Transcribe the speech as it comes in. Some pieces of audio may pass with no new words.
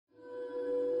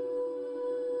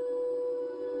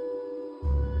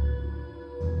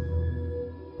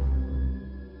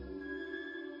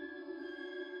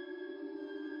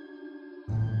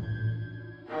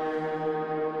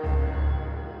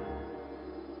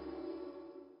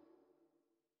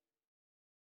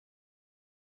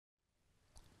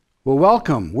Well,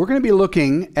 welcome. We're going to be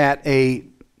looking at a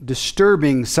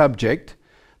disturbing subject.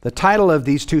 The title of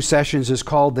these two sessions is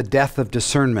called The Death of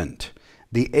Discernment.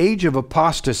 The Age of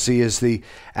Apostasy is the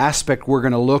aspect we're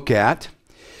going to look at.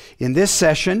 In this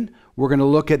session, we're going to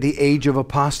look at the Age of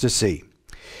Apostasy.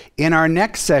 In our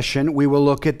next session, we will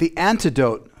look at the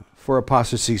antidote for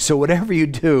apostasy. So whatever you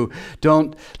do,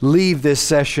 don't leave this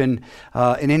session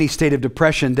in any state of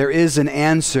depression. There is an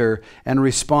answer and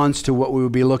response to what we will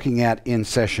be looking at in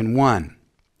session 1.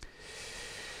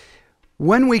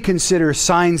 When we consider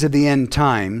signs of the end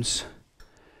times,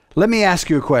 let me ask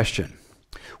you a question.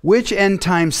 Which end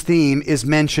times theme is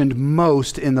mentioned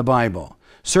most in the Bible?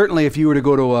 Certainly, if you were to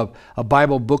go to a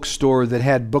Bible bookstore that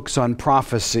had books on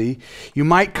prophecy, you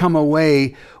might come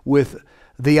away with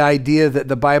the idea that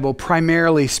the Bible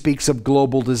primarily speaks of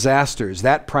global disasters.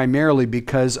 That primarily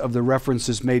because of the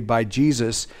references made by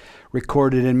Jesus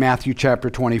recorded in Matthew chapter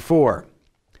 24.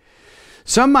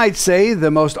 Some might say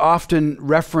the most often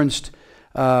referenced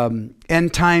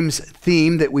end times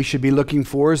theme that we should be looking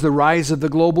for is the rise of the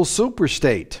global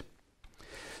superstate.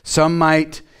 Some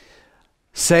might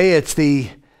say it's the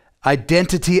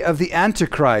identity of the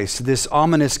Antichrist, this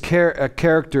ominous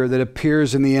character that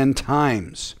appears in the end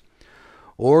times.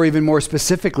 Or even more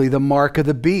specifically, the mark of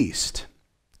the beast.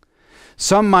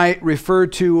 Some might refer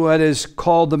to what is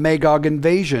called the Magog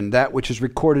invasion, that which is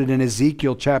recorded in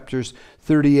Ezekiel chapters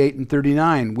 38 and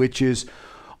 39, which is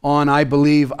on, I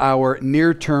believe, our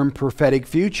near-term prophetic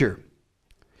future.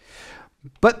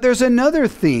 But there's another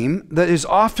theme that is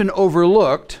often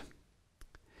overlooked,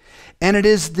 and it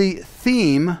is the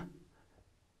theme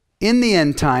in the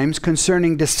end times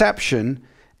concerning deception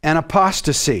and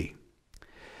apostasy.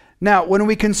 Now, when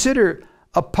we consider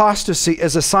apostasy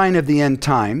as a sign of the end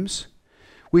times,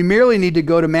 we merely need to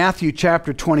go to Matthew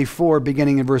chapter 24,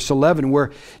 beginning in verse 11, where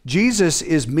Jesus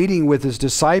is meeting with his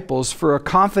disciples for a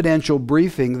confidential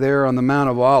briefing there on the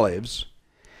Mount of Olives.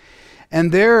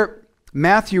 And there,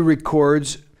 Matthew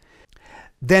records,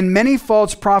 "Then many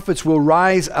false prophets will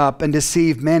rise up and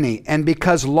deceive many, and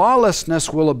because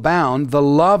lawlessness will abound, the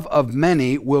love of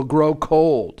many will grow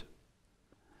cold."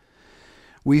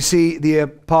 We see the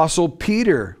Apostle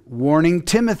Peter warning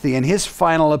Timothy in his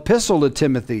final epistle to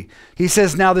Timothy. He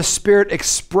says, "Now the Spirit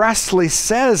expressly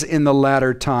says in the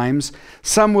latter times,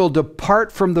 some will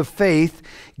depart from the faith,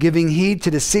 giving heed to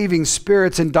deceiving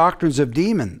spirits and doctrines of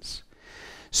demons,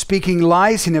 speaking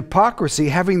lies in hypocrisy,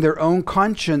 having their own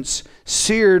conscience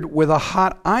seared with a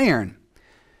hot iron."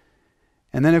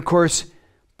 And then, of course,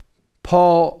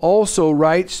 Paul also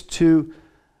writes to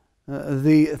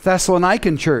the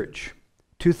Thessalonican church,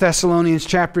 2 Thessalonians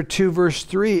chapter 2 verse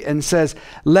 3, and says,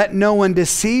 "Let no one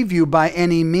deceive you by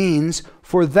any means,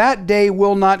 for that day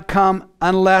will not come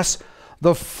unless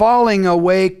the falling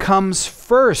away comes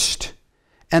first,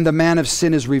 and the man of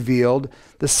sin is revealed,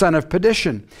 the son of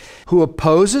perdition, who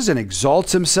opposes and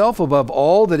exalts himself above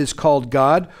all that is called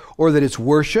God or that is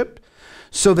worshipped,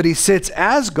 so that he sits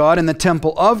as God in the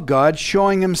temple of God,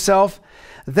 showing himself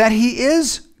that he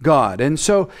is God." And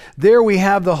so there we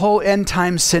have the whole end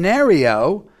time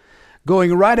scenario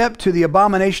going right up to the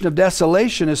abomination of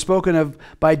desolation as spoken of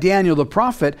by Daniel the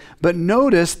prophet. But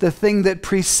notice the thing that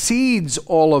precedes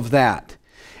all of that.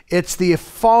 It's the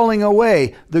falling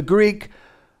away. The Greek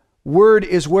word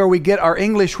is where we get our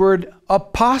English word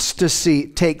apostasy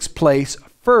takes place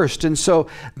first. And so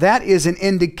that is an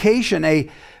indication, a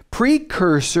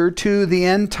precursor to the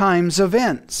end times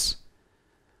events.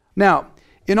 Now,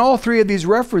 in all three of these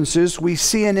references, we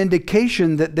see an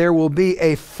indication that there will be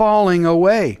a falling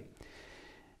away.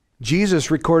 Jesus,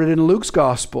 recorded in Luke's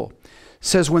gospel,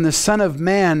 says, "When the Son of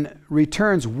Man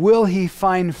returns, will he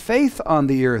find faith on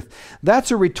the earth?"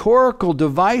 That's a rhetorical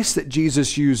device that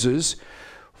Jesus uses,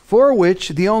 for which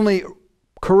the only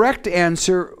correct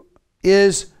answer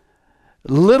is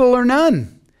little or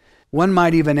none. One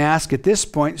might even ask at this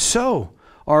point, so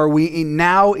are we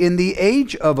now in the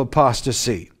age of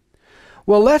apostasy?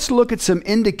 Well, let's look at some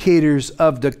indicators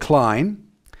of decline.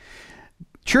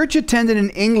 Church attendance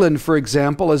in England, for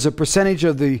example, as a percentage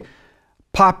of the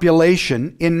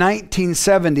population in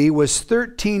 1970 was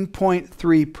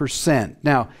 13.3%.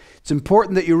 Now, it's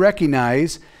important that you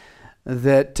recognize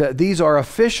that these are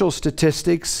official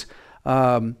statistics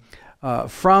from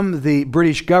the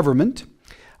British government,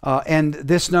 and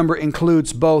this number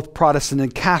includes both Protestant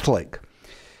and Catholic.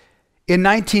 In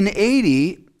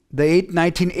 1980, the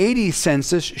 1980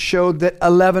 census showed that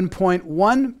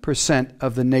 11.1%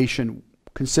 of the nation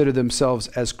consider themselves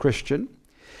as Christian.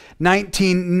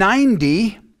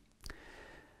 1990,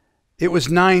 it was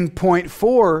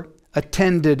 9.4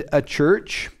 attended a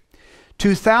church.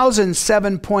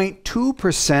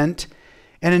 2007.2%,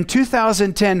 And in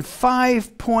 2010,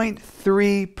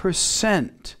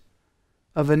 5.3%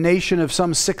 of a nation of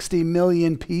some 60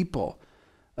 million people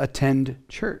attend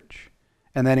church.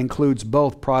 And that includes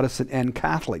both Protestant and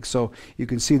Catholic. So you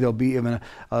can see there'll be even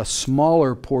a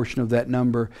smaller portion of that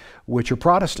number which are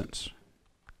Protestants.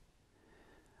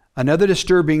 Another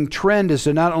disturbing trend is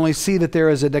to not only see that there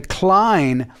is a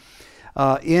decline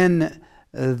in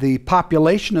the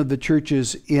population of the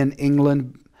churches in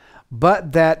England,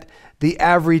 but that the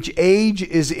average age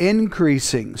is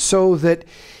increasing, so that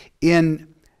in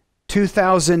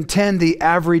 2010 the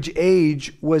average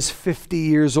age was 50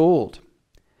 years old.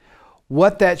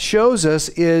 What that shows us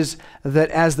is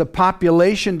that as the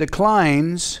population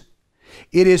declines,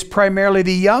 it is primarily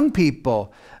the young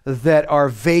people that are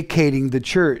vacating the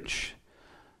church.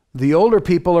 The older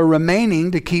people are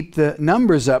remaining to keep the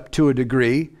numbers up to a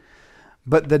degree,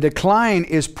 but the decline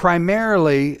is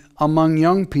primarily among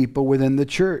young people within the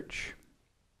church.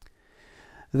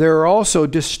 There are also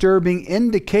disturbing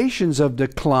indications of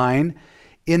decline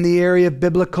in the area of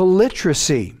biblical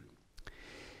literacy.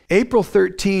 April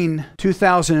 13,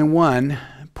 2001,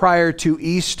 prior to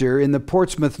Easter, in the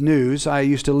Portsmouth News, I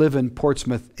used to live in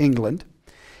Portsmouth, England,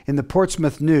 in the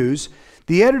Portsmouth News,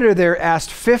 the editor there asked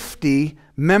 50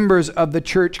 members of the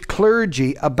church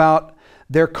clergy about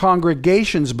their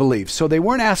congregation's beliefs. So they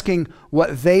weren't asking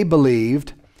what they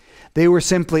believed, they were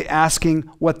simply asking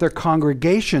what their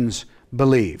congregations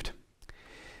believed.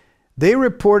 They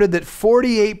reported that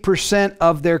 48%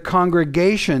 of their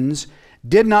congregations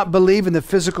did not believe in the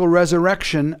physical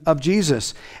resurrection of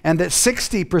Jesus, and that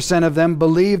 60% of them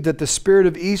believed that the spirit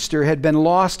of Easter had been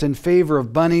lost in favor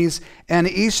of bunnies and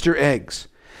Easter eggs.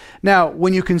 Now,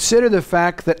 when you consider the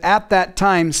fact that at that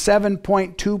time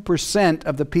 7.2%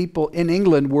 of the people in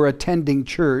England were attending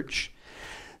church,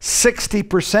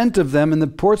 60% of them in the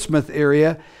Portsmouth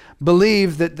area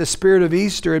believed that the spirit of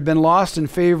Easter had been lost in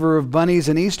favor of bunnies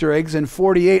and Easter eggs, and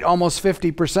 48, almost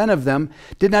 50% of them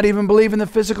did not even believe in the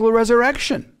physical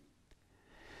resurrection.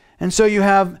 And so you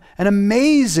have an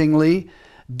amazingly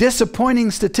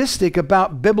disappointing statistic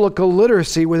about biblical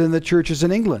literacy within the churches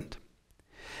in England.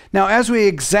 Now, as we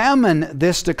examine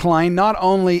this decline, not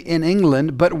only in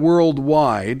England, but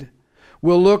worldwide,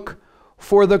 we'll look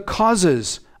for the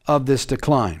causes of this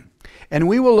decline. And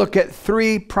we will look at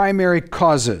three primary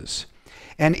causes.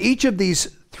 And each of these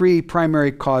three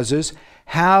primary causes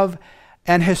have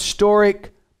an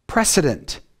historic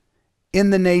precedent in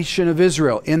the nation of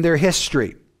Israel, in their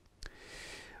history.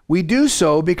 We do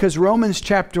so because Romans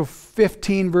chapter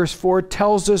 15, verse 4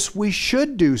 tells us we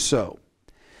should do so.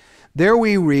 There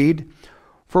we read,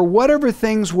 "For whatever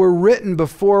things were written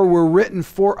before were written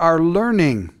for our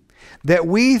learning, that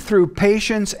we through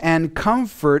patience and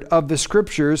comfort of the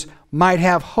Scriptures might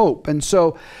have hope." And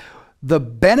so the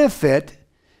benefit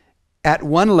at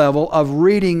one level of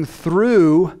reading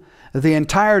through the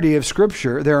entirety of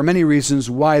Scripture, there are many reasons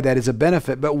why that is a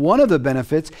benefit, but one of the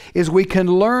benefits is we can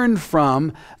learn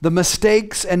from the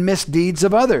mistakes and misdeeds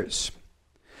of others.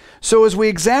 So as we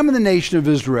examine the nation of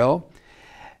Israel,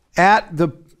 at the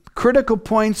critical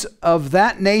points of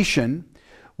that nation,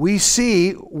 we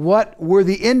see what were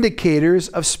the indicators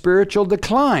of spiritual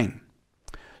decline,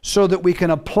 so that we can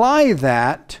apply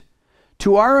that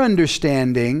to our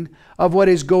understanding of what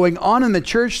is going on in the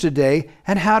church today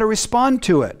and how to respond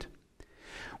to it.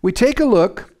 We take a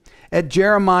look at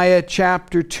Jeremiah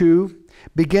chapter 2,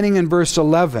 beginning in verse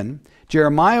 11.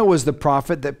 Jeremiah was the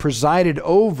prophet that presided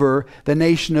over the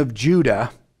nation of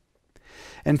Judah.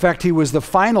 In fact, he was the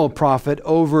final prophet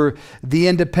over the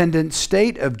independent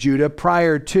state of Judah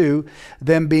prior to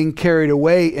them being carried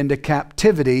away into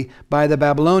captivity by the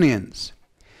Babylonians.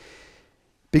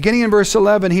 Beginning in verse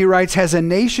 11, he writes, "Has a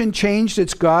nation changed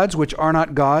its gods, which are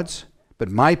not gods?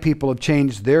 But my people have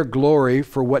changed their glory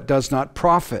for what does not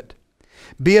profit.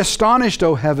 Be astonished,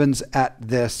 O heavens, at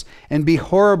this, and be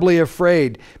horribly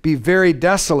afraid. Be very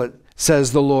desolate,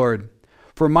 says the Lord.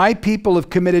 For my people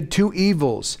have committed two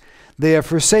evils. They have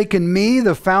forsaken me,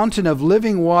 the fountain of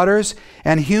living waters,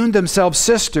 and hewn themselves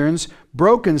cisterns,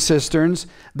 broken cisterns,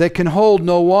 that can hold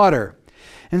no water."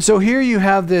 And so here you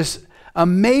have this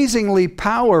amazingly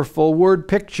powerful word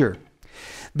picture.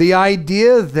 The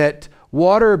idea that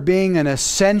water being an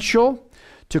essential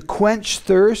to quench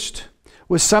thirst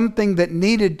was something that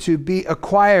needed to be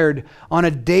acquired on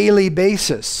a daily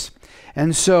basis.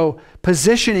 And so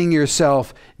positioning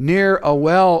yourself near a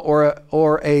well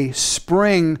or a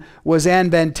spring was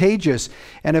advantageous.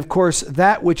 And of course,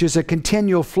 that which is a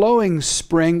continual flowing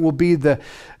spring will be the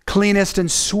cleanest and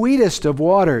sweetest of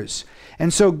waters.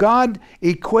 And so God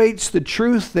equates the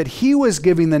truth that he was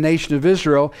giving the nation of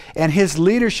Israel and his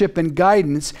leadership and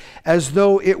guidance as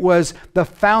though it was the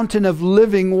fountain of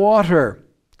living water,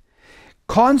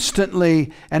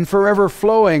 constantly and forever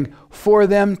flowing for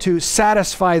them to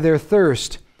satisfy their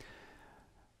thirst.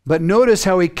 But notice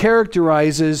how he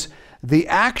characterizes the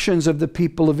actions of the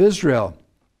people of Israel.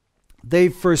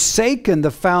 They've forsaken the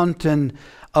fountain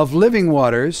of living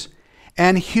waters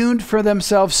and hewn for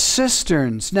themselves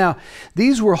cisterns. Now,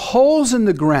 these were holes in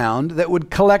the ground that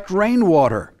would collect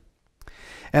rainwater.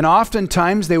 And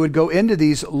oftentimes they would go into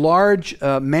these large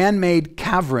man-made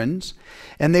caverns,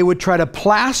 and they would try to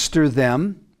plaster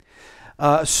them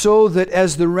so that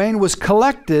as the rain was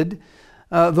collected,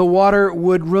 the water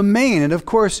would remain. And of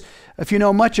course, if you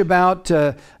know much about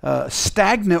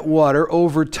stagnant water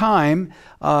over time,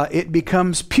 it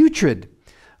becomes putrid.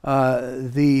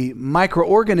 The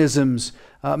microorganisms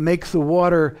make the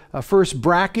water first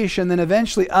brackish and then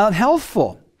eventually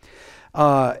unhealthful.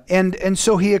 And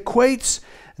so he equates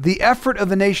the effort of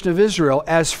the nation of Israel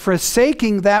as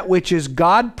forsaking that which is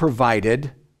God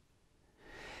provided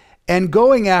and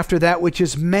going after that which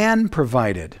is man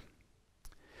provided.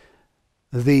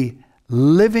 The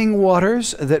living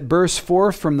waters that burst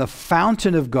forth from the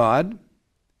fountain of God,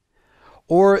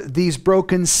 or these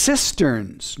broken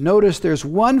cisterns. Notice there's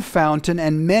one fountain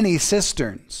and many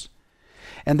cisterns.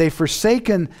 And they've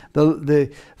forsaken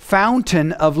the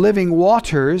fountain of living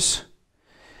waters,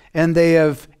 and they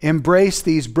have embraced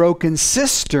these broken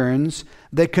cisterns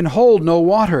that can hold no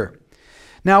water.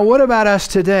 Now, what about us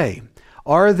today?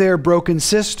 Are there broken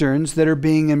cisterns that are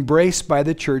being embraced by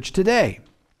the church today?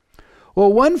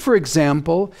 Well, one, for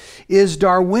example, is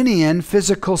Darwinian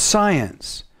physical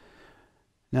science.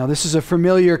 Now, this is a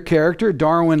familiar character.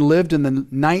 Darwin lived in the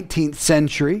 19th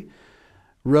century,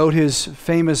 wrote his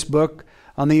famous book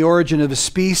on the origin of a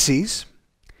species.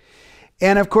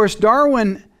 And of course,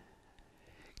 Darwin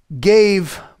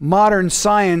gave modern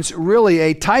science really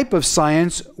a type of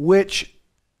science which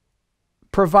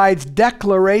provides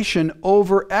declaration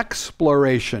over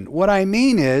exploration. What I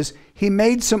mean is, he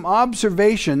made some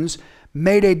observations,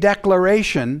 made a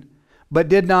declaration, but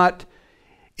did not,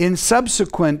 in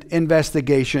subsequent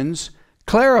investigations,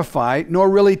 clarify nor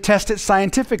really test it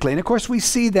scientifically. And of course, we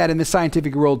see that in the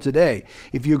scientific world today.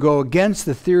 If you go against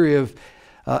the theory of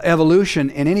evolution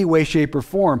in any way, shape, or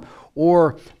form,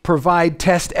 or provide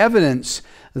test evidence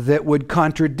that would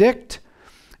contradict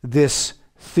this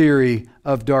theory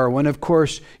of Darwin, of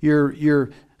course,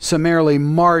 you're summarily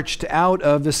marched out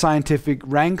of the scientific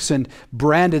ranks and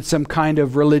branded some kind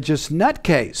of religious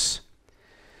nutcase.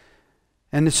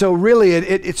 And so really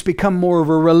it's become more of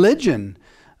a religion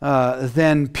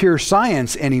than pure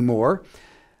science anymore.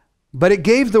 But it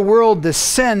gave the world the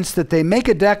sense that they make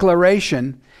a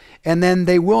declaration and then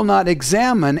they will not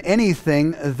examine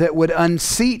anything that would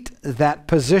unseat that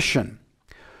position.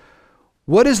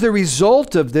 What is the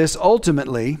result of this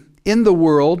ultimately in the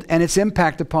world and its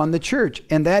impact upon the church?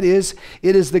 And that is,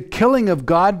 it is the killing of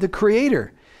God the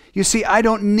Creator. You see, I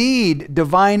don't need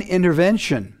divine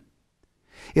intervention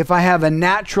if I have a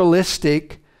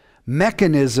naturalistic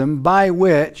mechanism by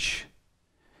which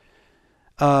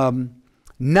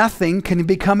nothing can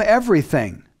become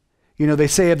everything. You know, they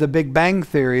say of the Big Bang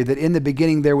Theory that in the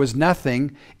beginning there was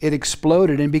nothing, it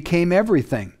exploded and became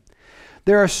everything.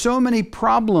 There are so many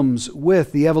problems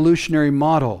with the evolutionary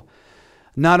model,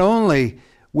 not only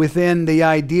within the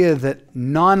idea that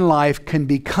non-life can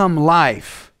become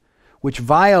life, which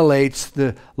violates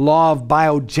the law of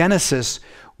biogenesis,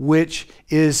 which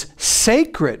is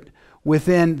sacred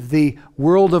within the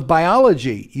world of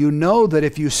biology. You know that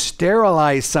if you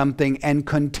sterilize something and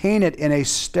contain it in a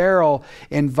sterile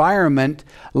environment,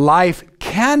 life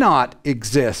cannot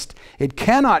exist. It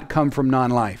cannot come from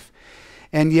non-life.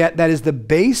 And yet that is the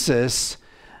basis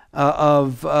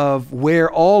of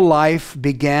where all life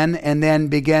began, and then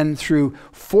began through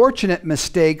fortunate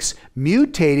mistakes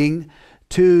mutating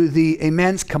to the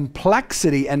immense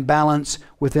complexity and balance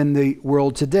within the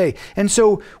world today. And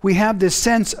so we have this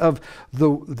sense of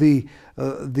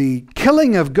the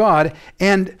killing of God,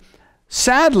 and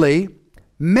sadly,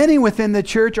 many within the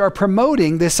church are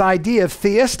promoting this idea of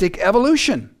theistic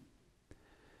evolution,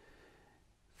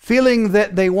 feeling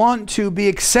that they want to be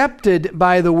accepted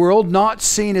by the world, not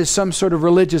seen as some sort of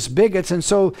religious bigots, and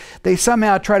so they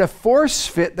somehow try to force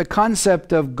fit the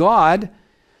concept of God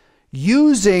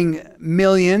using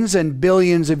millions and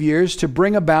billions of years to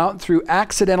bring about through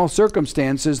accidental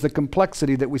circumstances the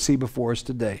complexity that we see before us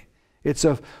today. It's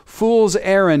a fool's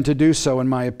errand to do so, in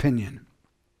my opinion.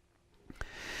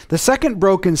 The second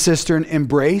broken cistern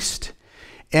embraced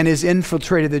and has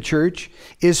infiltrated the church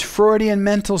is Freudian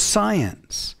mental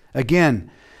science. Again,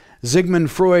 Sigmund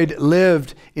Freud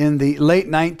lived in the late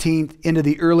 19th into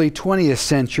the early 20th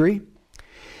century,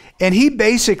 and he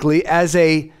basically, as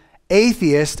an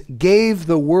atheist, gave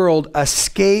the world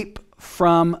escape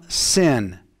from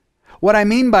sin. What I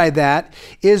mean by that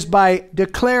is by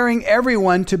declaring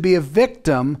everyone to be a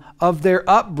victim of their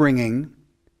upbringing,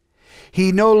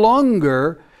 he no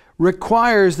longer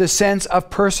requires the sense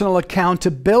of personal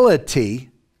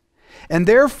accountability, and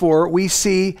therefore we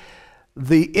see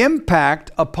the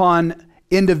impact upon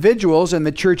individuals and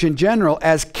the church in general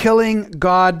as killing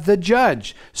God the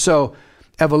judge. So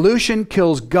evolution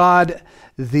kills God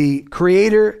the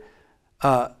creator,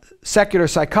 secular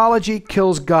psychology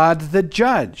kills God the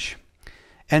judge.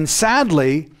 And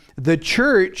sadly, the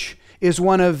church is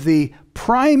one of the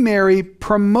primary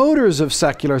promoters of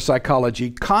secular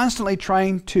psychology, constantly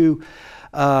trying to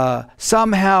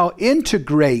somehow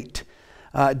integrate,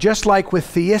 just like with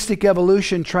theistic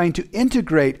evolution, trying to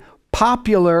integrate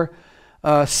popular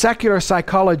secular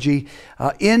psychology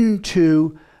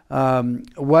into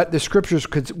what the scriptures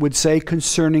would say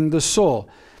concerning the soul.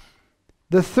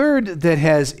 The third that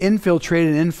has infiltrated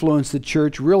and influenced the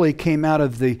church really came out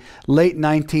of the late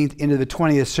 19th into the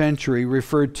 20th century,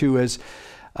 referred to as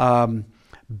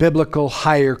biblical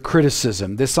higher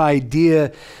criticism. This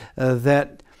idea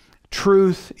that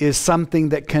truth is something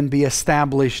that can be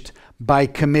established by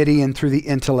committee and through the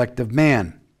intellect of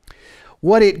man.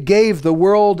 What it gave the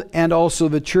world and also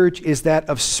the church is that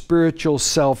of spiritual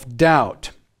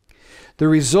self-doubt. The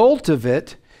result of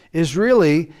it is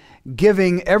really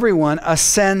giving everyone a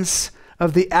sense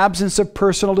of the absence of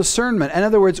personal discernment. In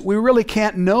other words, we really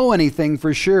can't know anything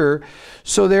for sure,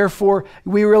 so therefore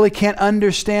we really can't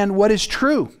understand what is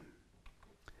true.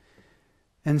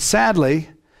 And sadly,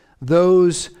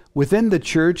 those within the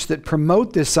church that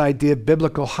promote this idea of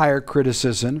biblical higher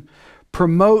criticism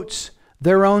promotes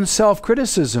their own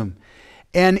self-criticism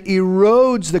and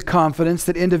erodes the confidence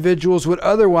that individuals would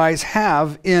otherwise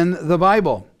have in the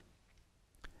Bible.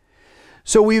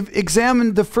 So we've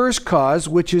examined the first cause,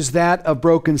 which is that of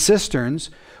broken cisterns.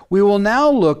 We will now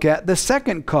look at the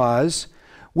second cause,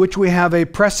 which we have a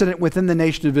precedent within the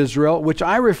nation of Israel, which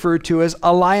I refer to as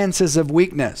alliances of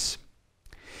weakness.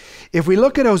 If we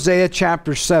look at Hosea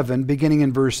chapter 7, beginning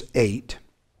in verse 8,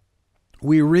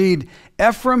 we read,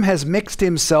 Ephraim has mixed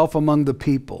himself among the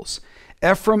peoples.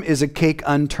 Ephraim is a cake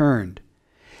unturned.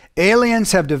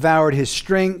 Aliens have devoured his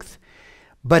strength,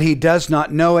 but he does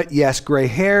not know it. Yes, gray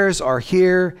hairs are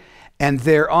here and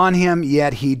there on him,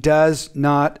 yet he does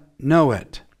not know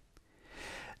it.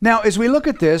 Now, as we look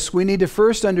at this, we need to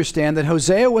first understand that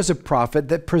Hosea was a prophet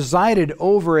that presided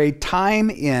over a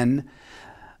time in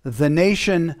the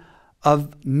nation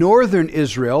of northern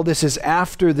Israel. This is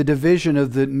after the division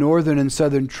of the northern and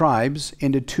southern tribes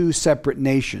into two separate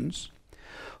nations.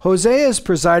 Hosea is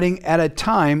presiding at a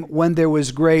time when there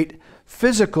was great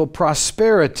physical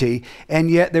prosperity, and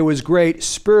yet there was great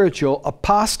spiritual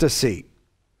apostasy.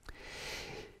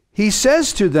 He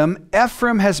says to them,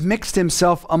 Ephraim has mixed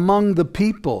himself among the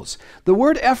peoples. The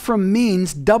word Ephraim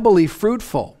means doubly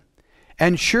fruitful.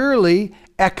 And surely,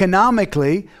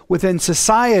 economically, within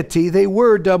society, they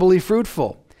were doubly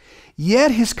fruitful.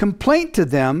 Yet his complaint to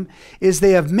them is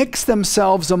they have mixed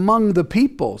themselves among the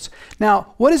peoples.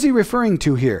 Now, what is he referring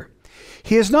to here?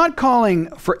 He is not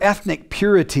calling for ethnic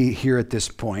purity here at this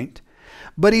point,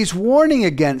 but he's warning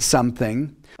against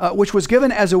something which was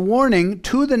given as a warning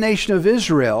to the nation of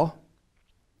Israel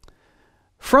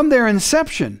from their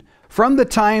inception, from the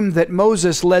time that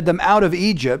Moses led them out of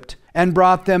Egypt and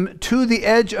brought them to the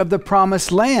edge of the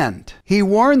promised land. He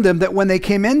warned them that when they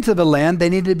came into the land, they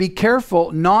needed to be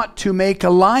careful not to make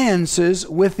alliances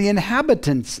with the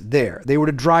inhabitants there. They were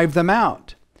to drive them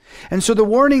out. And so the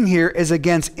warning here is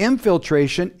against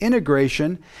infiltration,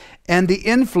 integration, and the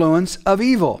influence of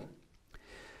evil.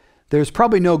 There's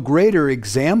probably no greater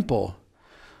example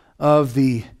of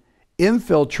the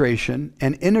infiltration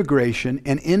and integration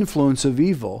and influence of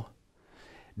evil,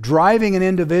 driving an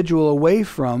individual away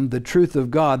from the truth of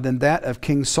God, than that of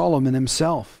King Solomon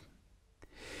himself.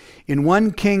 In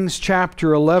 1 Kings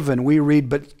chapter 11, we read,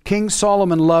 But King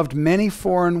Solomon loved many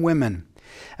foreign women,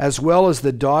 as well as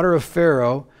the daughter of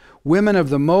Pharaoh, women of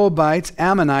the Moabites,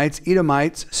 Ammonites,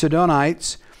 Edomites,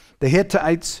 Sidonites, the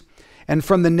Hittites, and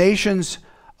from the nations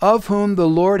of whom the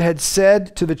Lord had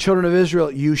said to the children of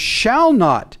Israel, You shall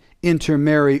not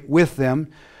intermarry with them,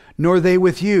 nor they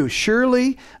with you.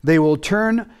 Surely they will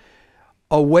turn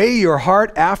away your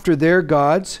heart after their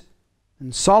gods.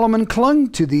 And Solomon clung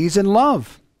to these in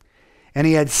love. And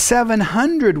he had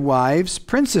 700 wives,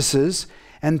 princesses,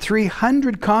 and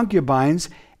 300 concubines,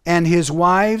 and his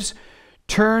wives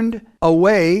turned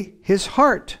away his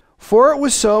heart. For it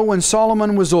was so when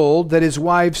Solomon was old that his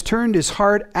wives turned his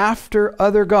heart after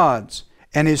other gods,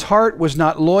 and his heart was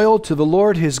not loyal to the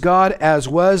Lord his God, as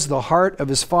was the heart of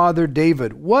his father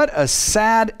David. What a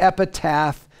sad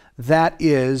epitaph that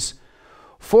is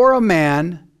for a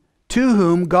man to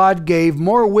whom God gave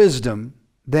more wisdom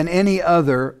than any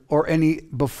other or any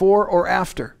before or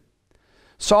after.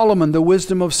 Solomon, the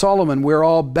wisdom of Solomon, we're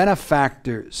all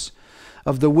benefactors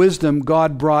of the wisdom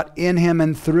God brought in him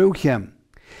and through him.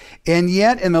 And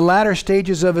yet, in the latter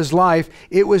stages of his life,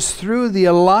 it was through the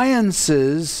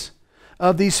alliances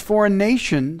of these foreign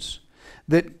nations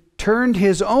that turned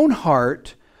his own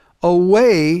heart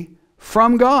away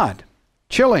from God.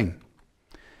 Chilling.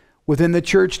 Within the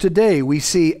church today, we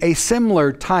see a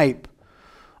similar type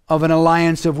of an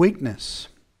alliance of weakness.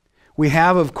 We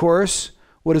have, of course,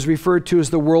 what is referred to as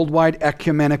the worldwide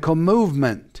ecumenical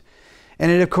movement.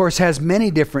 And it, of course, has many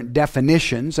different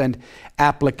definitions and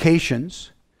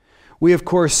applications. We, of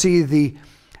course, see the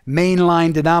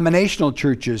mainline denominational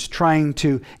churches trying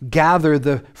to gather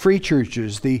the free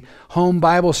churches, the home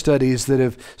Bible studies that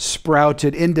have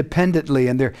sprouted independently,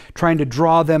 and they're trying to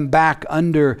draw them back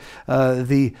under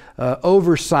the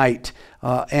oversight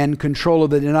and control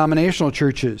of the denominational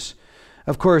churches.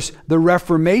 Of course, the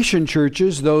Reformation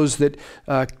churches, those that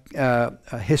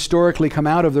historically come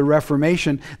out of the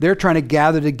Reformation, they're trying to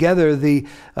gather together the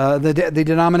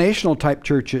denominational type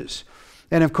churches.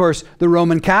 And of course, the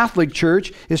Roman Catholic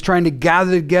Church is trying to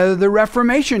gather together the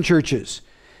Reformation churches.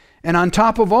 And on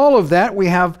top of all of that, we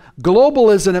have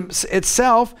globalism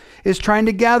itself is trying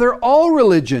to gather all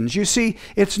religions. You see,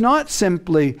 it's not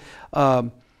simply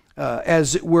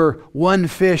as it were one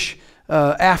fish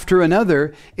after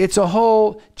another. It's a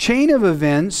whole chain of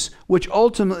events which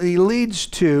ultimately leads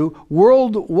to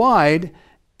worldwide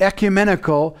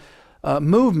ecumenical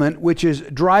movement, which is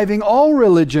driving all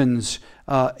religions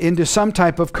into some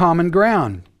type of common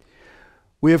ground.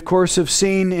 We, of course, have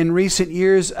seen in recent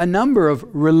years a number of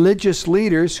religious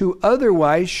leaders who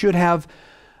otherwise should have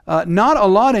not a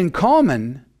lot in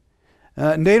common.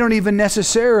 They don't even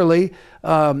necessarily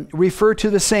refer to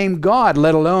the same God,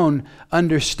 let alone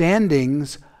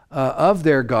understandings of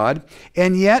their God.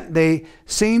 And yet they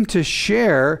seem to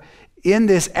share in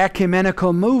this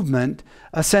ecumenical movement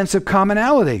a sense of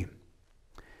commonality.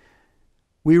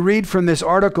 We read from this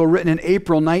article written in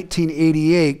April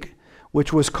 1988,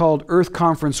 which was called Earth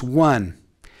Conference 1,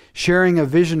 Sharing a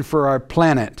Vision for Our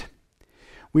Planet.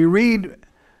 We read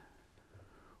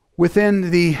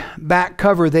within the back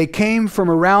cover, they came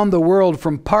from around the world,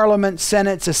 from parliaments,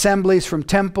 senates, assemblies, from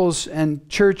temples and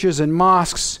churches and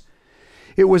mosques.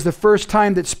 It was the first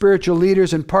time that spiritual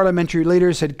leaders and parliamentary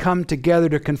leaders had come together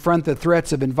to confront the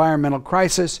threats of environmental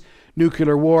crisis,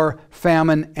 nuclear war,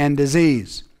 famine, and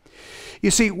disease. You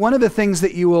see, one of the things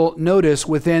that you will notice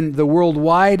within the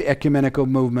worldwide ecumenical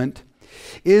movement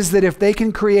is that if they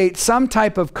can create some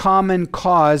type of common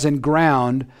cause and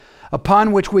ground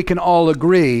upon which we can all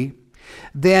agree,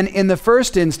 then in the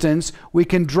first instance, we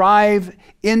can drive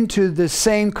into the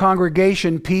same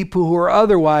congregation people who are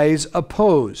otherwise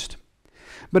opposed.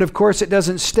 But of course, it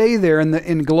doesn't stay there in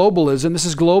globalism. This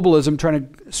is globalism trying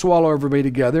to swallow everybody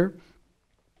together.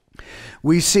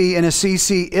 We see in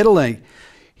Assisi, Italy,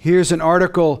 here's an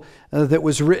article that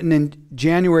was written in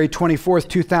January 24th,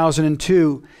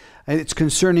 2002. It's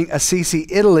concerning Assisi,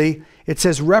 Italy. It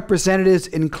says representatives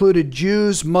included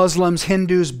Jews, Muslims,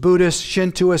 Hindus, Buddhists,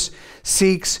 Shintoists,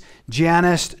 Sikhs,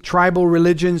 Jainists, tribal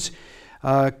religions,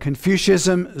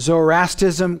 Confucianism,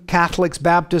 Zoroastrianism, Catholics,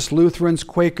 Baptists, Lutherans,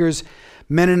 Quakers,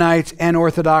 Mennonites, and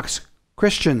Orthodox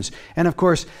Christians. And of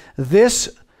course,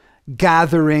 this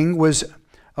gathering was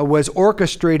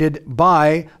orchestrated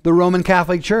by the Roman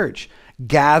Catholic Church,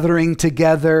 gathering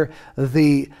together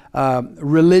the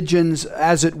religions,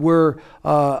 as it were,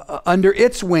 under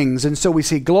its wings. And so we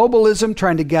see globalism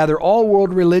trying to gather all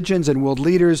world religions and world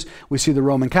leaders. We see the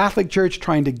Roman Catholic Church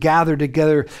trying to gather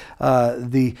together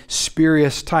the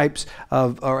spurious types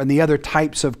and the other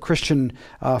types of Christian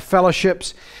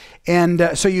fellowships.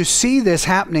 And so you see this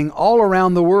happening all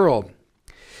around the world.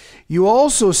 You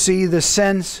also see the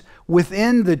sense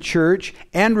within the church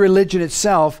and religion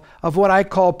itself of what I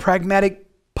call pragmatic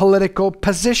political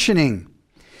positioning.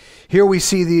 Here we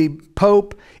see the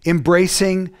Pope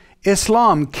embracing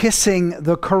Islam, kissing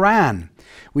the Quran.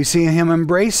 We see him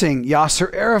embracing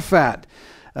Yasser Arafat,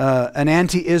 an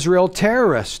anti-Israel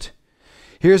terrorist.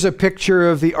 Here's a picture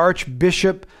of the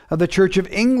Archbishop of the Church of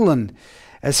England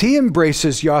as he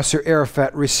embraces Yasser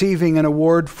Arafat, receiving an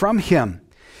award from him.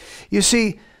 You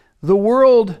see, the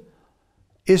world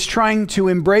is trying to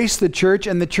embrace the church,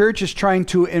 and the church is trying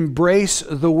to embrace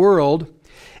the world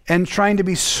and trying to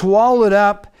be swallowed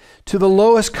up to the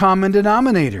lowest common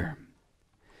denominator.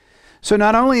 So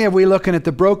not only are we looking at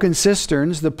the broken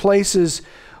cisterns, the places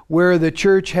where the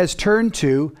church has turned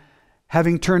to,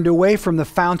 having turned away from the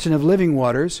fountain of living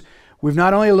waters, we've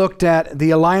not only looked at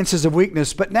the alliances of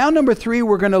weakness, but now number 3,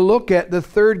 we're going to look at the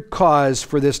third cause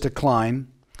for this decline,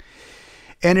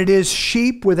 and it is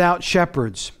sheep without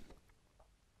shepherds.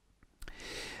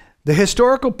 The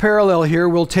historical parallel here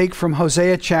we'll take from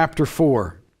Hosea chapter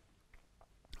 4.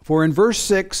 For in verse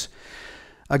 6,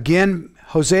 again,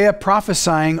 Hosea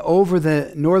prophesying over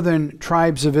the northern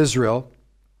tribes of Israel,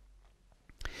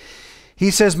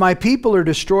 he says, "My people are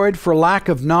destroyed for lack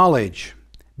of knowledge.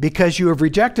 Because you have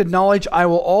rejected knowledge, I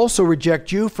will also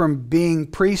reject you from being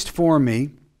priest for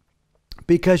me.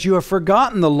 Because you have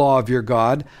forgotten the law of your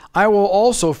God, I will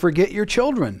also forget your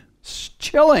children."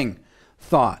 Chilling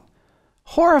thought.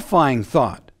 Horrifying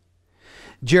thought.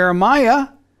 Jeremiah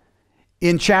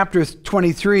in chapter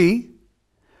 23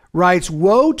 writes,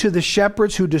 "Woe to the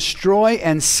shepherds who destroy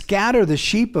and scatter the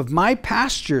sheep of my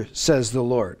pasture, says the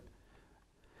Lord.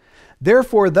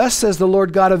 Therefore, thus says the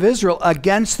Lord God of Israel,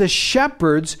 against the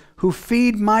shepherds who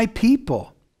feed my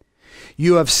people.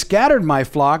 You have scattered my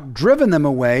flock, driven them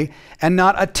away, and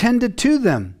not attended to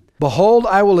them. Behold,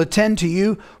 I will attend to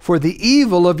you for the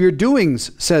evil of your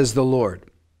doings, says the Lord."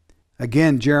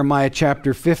 Again, Jeremiah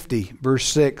chapter 50, verse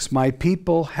 6, "My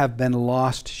people have been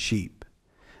lost sheep.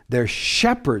 Their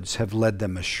shepherds have led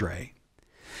them astray.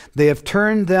 They have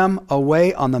turned them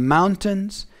away on the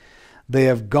mountains. They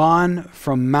have gone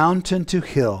from mountain to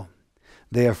hill.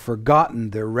 They have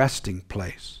forgotten their resting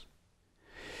place."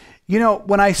 You know,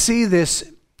 when I see this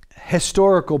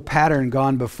historical pattern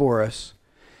gone before us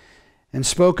and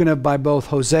spoken of by both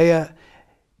Hosea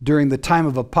during the time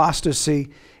of apostasy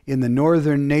in the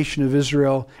northern nation of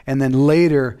Israel, and then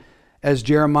later as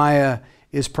Jeremiah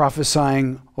is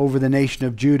prophesying over the nation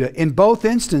of Judah, in both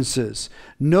instances,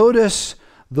 notice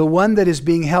the one that is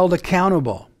being held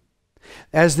accountable.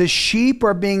 As the sheep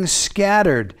are being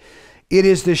scattered, it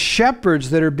is the shepherds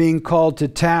that are being called to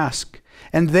task,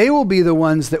 and they will be the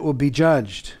ones that will be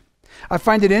judged. I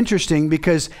find it interesting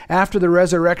because after the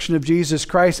resurrection of Jesus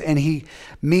Christ and he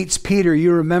meets Peter,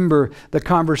 you remember the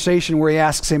conversation where he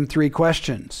asks him 3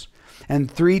 questions. And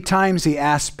 3 times he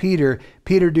asks Peter,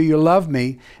 "Peter, do you love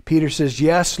me?" Peter says,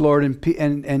 "Yes, Lord."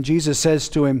 And Jesus says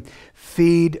to him,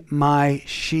 "Feed my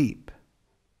sheep."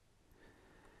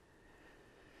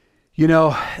 You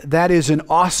know, that is an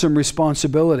awesome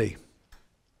responsibility.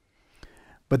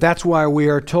 But that's why we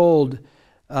are told,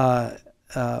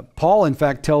 Paul in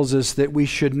fact tells us that we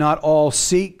should not all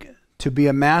seek to be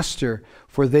a master,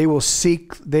 for they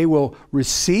will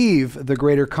receive the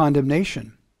greater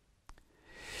condemnation.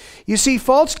 You see,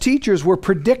 false teachers were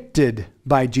predicted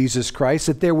by Jesus Christ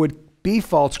that there would be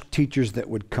false teachers that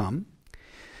would come.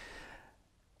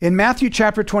 In Matthew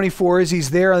chapter 24, as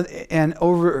he's there and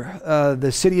over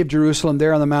the city of Jerusalem,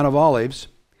 there on the Mount of Olives,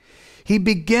 he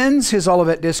begins his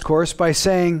Olivet discourse by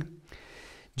saying,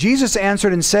 "Jesus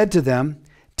answered and said to them,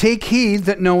 Take heed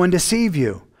that no one deceive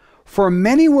you. For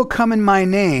many will come in my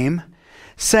name,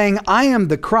 saying, I am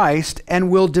the Christ,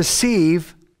 and will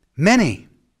deceive many."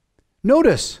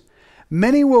 Notice,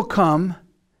 many will come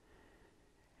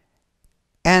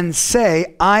and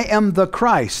say, "I am the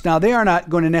Christ." Now, they are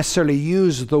not going to necessarily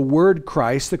use the word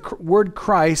Christ. The word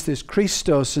Christ is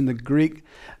Christos in the Greek,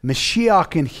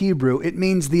 Mashiach in Hebrew. It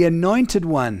means the anointed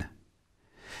one.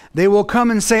 They will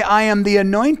come and say, "I am the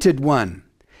anointed one."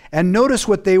 And notice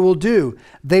what they will do.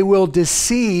 They will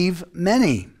deceive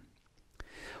many.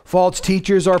 False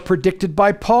teachers are predicted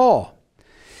by Paul.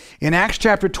 In Acts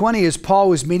chapter 20, as Paul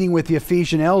was meeting with the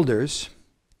Ephesian elders,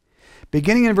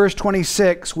 beginning in verse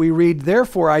 26, we read,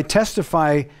 "Therefore I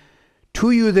testify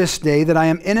to you this day that I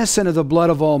am innocent of the blood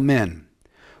of all men.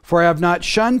 For I have not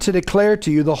shunned to declare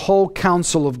to you the whole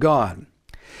counsel of God.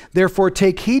 Therefore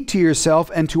take heed to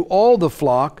yourself and to all the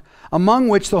flock, among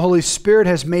which the Holy Spirit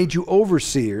has made you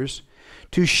overseers,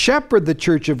 to shepherd the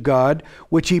church of God,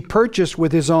 which he purchased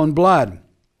with his own blood.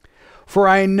 For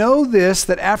I know this,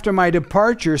 that after my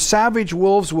departure, savage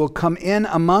wolves will come in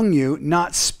among you,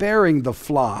 not sparing the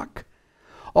flock.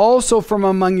 Also from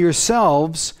among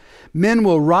yourselves, men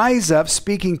will rise up,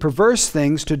 speaking perverse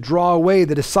things, to draw away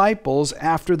the disciples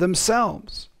after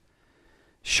themselves."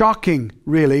 Shocking,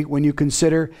 really, when you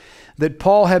consider that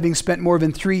Paul, having spent more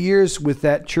than 3 years with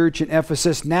that church in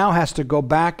Ephesus, now has to go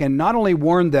back and not only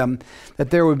warn them that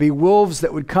there would be wolves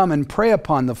that would come and prey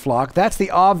upon the flock. That's the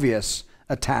obvious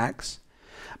attacks.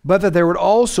 but that there would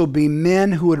also be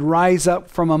men who would rise up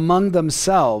from among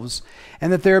themselves,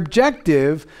 and that their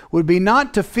objective would be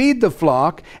not to feed the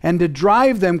flock and to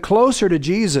drive them closer to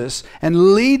Jesus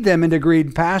and lead them into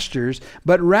green pastures,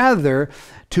 but rather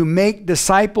to make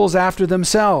disciples after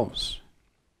themselves.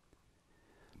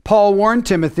 Paul warned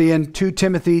Timothy in 2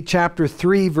 Timothy chapter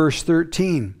 3, verse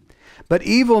 13, "But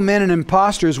evil men and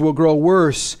impostors will grow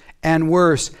worse and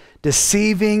worse,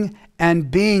 deceiving and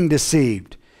being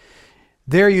deceived."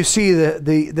 There you see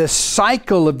the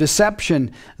cycle of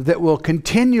deception that will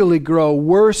continually grow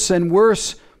worse and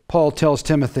worse, Paul tells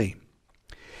Timothy.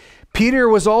 Peter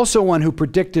was also one who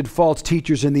predicted false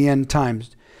teachers in the end times.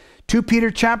 2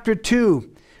 Peter chapter 2,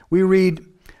 we read,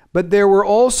 "But there were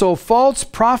also false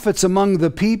prophets among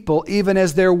the people, even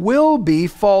as there will be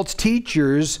false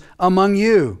teachers among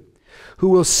you, who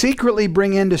will secretly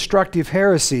bring in destructive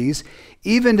heresies,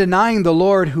 even denying the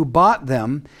Lord who bought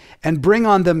them, and bring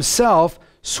on themselves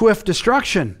swift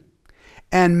destruction.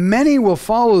 And many will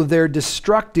follow their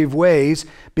destructive ways,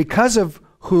 because of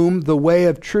whom the way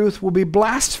of truth will be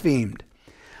blasphemed.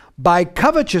 By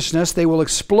covetousness they will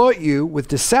exploit you with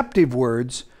deceptive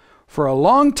words. For a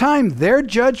long time their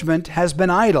judgment has been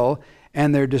idle,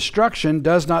 and their destruction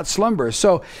does not slumber."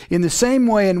 So in the same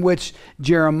way in which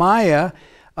Jeremiah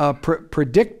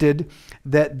predicted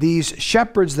that these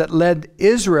shepherds that led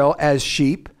Israel as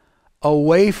sheep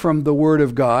away from the word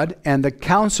of God and the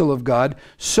counsel of God,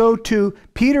 so too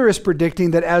Peter is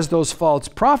predicting that as those false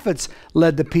prophets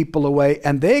led the people away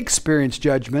and they experienced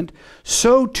judgment,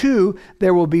 so too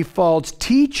there will be false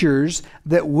teachers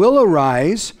that will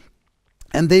arise,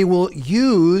 and they will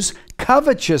use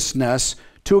covetousness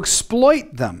to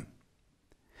exploit them.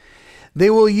 They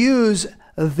will use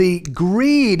the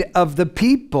greed of the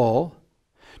people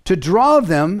to draw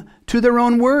them to their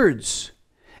own words.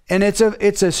 And it's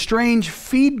a strange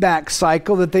feedback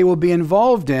cycle that they will be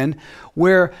involved in,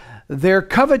 where their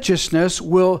covetousness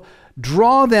will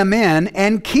draw them in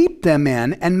and keep them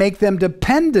in and make them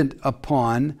dependent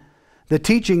upon the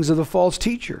teachings of the false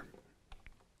teacher.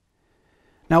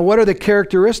 Now, what are the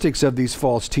characteristics of these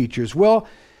false teachers? Well,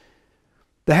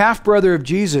 the half-brother of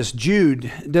Jesus,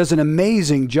 Jude, does an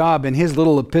amazing job in his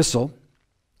little epistle.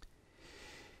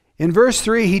 In verse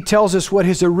 3, he tells us what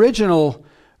his original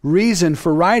reason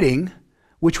for writing,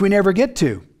 which we never get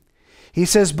to. He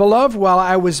says, "Beloved, while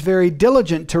I was very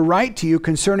diligent to write to you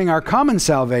concerning our common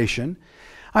salvation,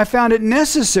 I found it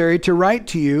necessary to write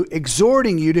to you,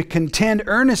 exhorting you to contend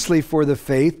earnestly for the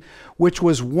faith which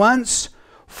was once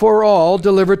for all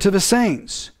delivered to the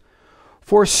saints.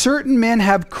 For certain men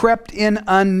have crept in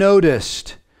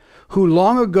unnoticed, who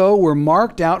long ago were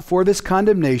marked out for this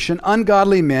condemnation,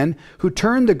 ungodly men who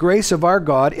turn the grace of our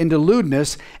God into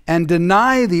lewdness and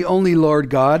deny the only Lord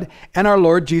God and our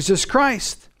Lord Jesus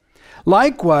Christ.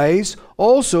 Likewise,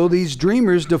 also these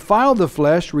dreamers defile the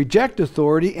flesh, reject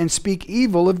authority, and speak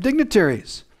evil of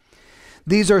dignitaries.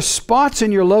 These are spots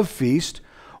in your love feast,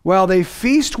 while they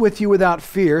feast with you without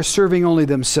fear, serving only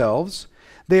themselves.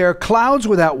 They are clouds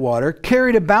without water,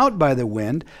 carried about by the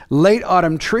wind, late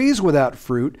autumn trees without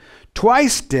fruit,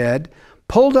 twice dead,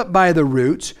 pulled up by the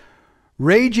roots,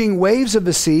 raging waves of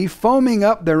the sea, foaming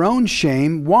up their own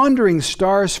shame, wandering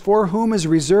stars for whom is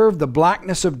reserved the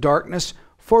blackness of darkness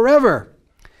forever.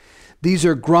 These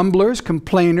are grumblers,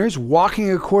 complainers, walking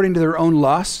according to their own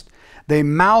lust. They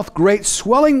mouth great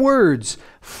swelling words,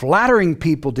 flattering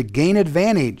people to gain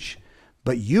advantage.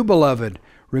 But you, beloved,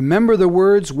 remember the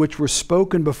words which were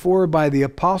spoken before by the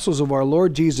apostles of our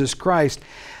Lord Jesus Christ,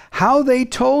 how they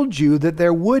told you that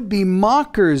there would be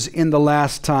mockers in the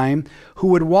last time who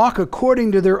would walk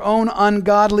according to their own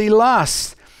ungodly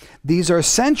lusts. These are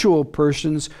sensual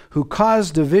persons who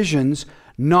cause divisions,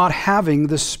 not having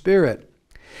the Spirit."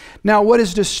 Now, what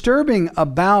is disturbing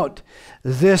about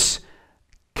these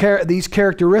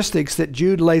characteristics that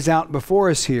Jude lays out before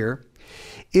us here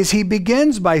is he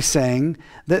begins by saying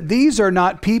that these are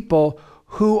not people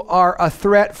who are a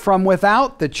threat from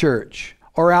without the church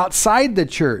or outside the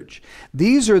church.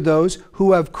 These are those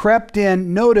who have crept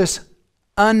in, notice,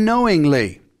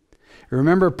 unknowingly.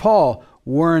 Remember, Paul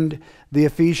warned the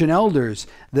Ephesian elders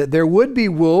that there would be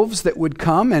wolves that would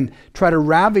come and try to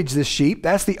ravage the sheep.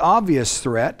 That's the obvious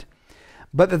threat.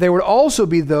 But that there would also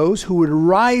be those who would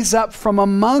rise up from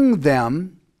among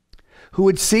them, who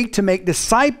would seek to make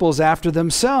disciples after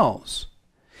themselves.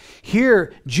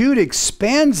 Here, Jude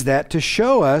expands that to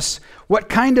show us what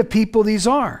kind of people these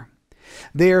are.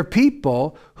 They are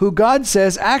people who God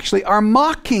says actually are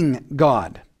mocking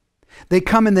God. They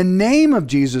come in the name of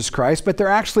Jesus Christ, but they're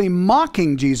actually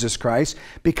mocking Jesus Christ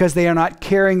because they are not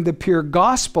carrying the pure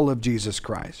gospel of Jesus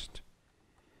Christ.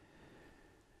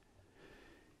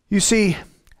 You see,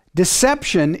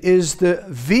 Deception is the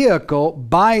vehicle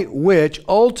by which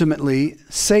ultimately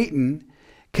Satan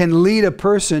can lead a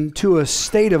person to a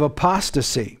state of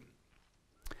apostasy.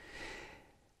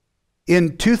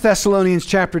 In 2 Thessalonians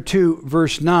chapter 2,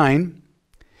 verse 9,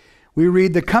 we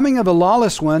read, "The coming of the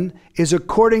lawless one is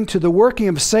according to the working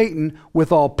of Satan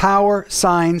with all power,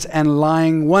 signs, and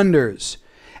lying wonders,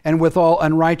 and with all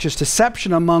unrighteous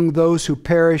deception among those who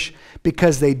perish,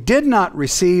 because they did not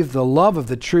receive the love of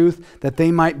the truth, that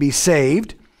they might be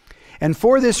saved. And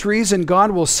for this reason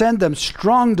God will send them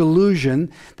strong delusion,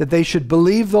 that they should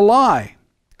believe the lie,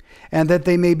 and that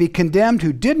they may be condemned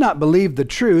who did not believe the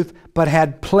truth, but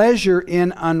had pleasure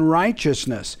in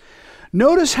unrighteousness."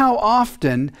 Notice how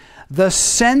often the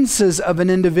senses of an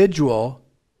individual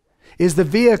is the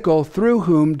vehicle through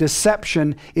whom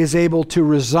deception is able to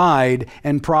reside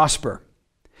and prosper.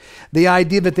 The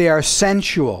idea that they are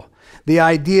sensual, the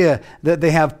idea that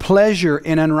they have pleasure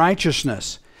in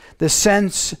unrighteousness, the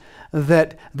sense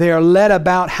that they are led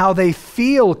about how they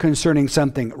feel concerning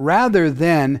something rather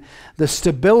than the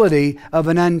stability of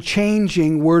an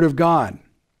unchanging Word of God.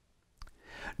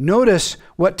 Notice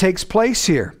what takes place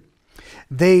here.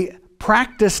 They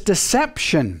practice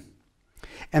deception,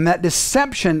 and that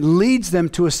deception leads them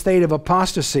to a state of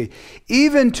apostasy,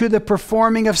 even to the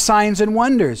performing of signs and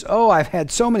wonders. Oh, I've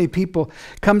had so many people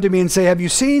come to me and say, "Have you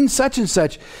seen such and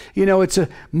such? You know, it's a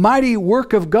mighty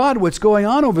work of God what's going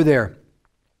on over there."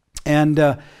 And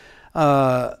of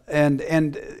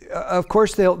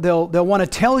course they'll want to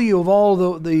tell you of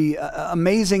all the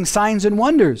amazing signs and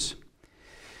wonders.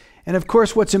 And of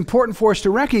course, what's important for us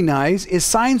to recognize is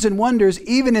signs and wonders,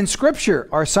 even in Scripture,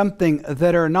 are something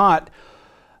that are not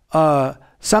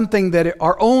something that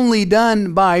are only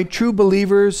done by true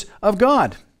believers of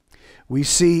God. We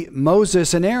see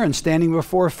Moses and Aaron standing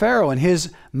before Pharaoh, and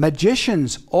his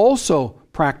magicians also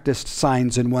practiced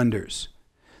signs and wonders.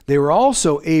 They were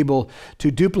also able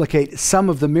to duplicate some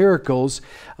of the miracles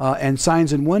and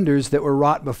signs and wonders that were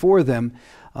wrought before them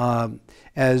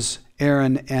as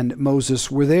Aaron and Moses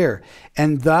were there.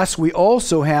 And thus we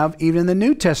also have, even in the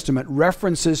New Testament,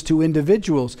 references to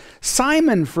individuals.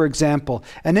 Simon, for example,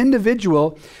 an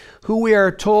individual who we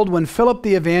are told when Philip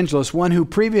the evangelist, one who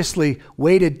previously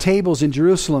waited tables in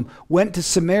Jerusalem, went to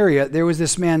Samaria, there was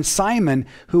this man Simon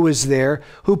who was there,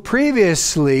 who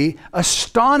previously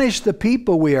astonished the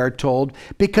people, we are told,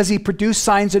 because he produced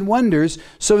signs and wonders,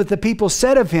 so that the people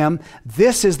said of him,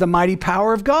 "This is the mighty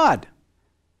power of God."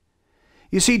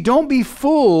 You see, don't be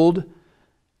fooled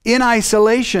in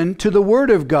isolation to the Word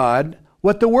of God,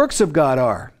 what the works of God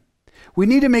are. We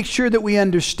need to make sure that we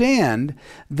understand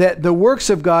that the works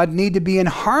of God need to be in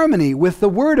harmony with the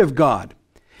Word of God.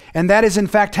 And that is, in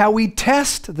fact, how we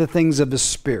test the things of the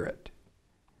Spirit.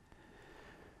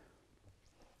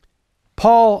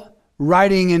 Paul,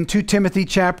 writing in 2 Timothy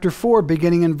chapter 4,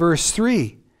 beginning in verse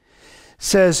 3,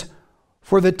 says,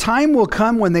 "For the time will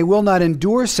come when they will not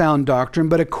endure sound doctrine,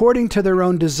 but according to their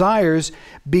own desires,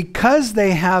 because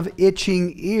they have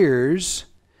itching ears,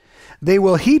 they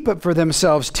will heap up for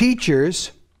themselves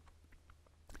teachers,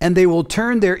 and they will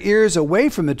turn their ears away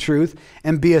from the truth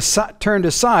and be turned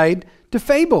aside to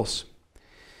fables."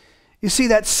 You see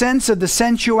that sense of the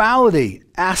sensuality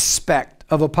aspect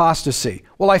of apostasy.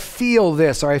 Well, I feel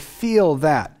this or I feel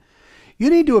that. You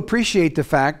need to appreciate the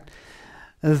fact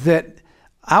that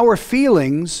our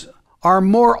feelings are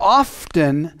more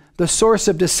often the source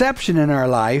of deception in our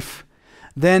life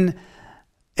than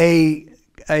a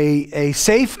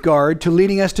safeguard to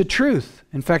leading us to truth.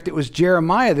 In fact, it was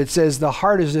Jeremiah that says, "The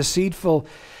heart is deceitful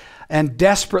and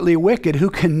desperately wicked.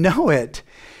 Who can know it?"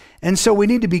 And so we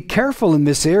need to be careful in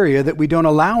this area that we don't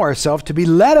allow ourselves to be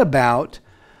led about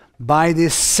by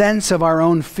this sense of our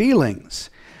own feelings.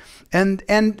 And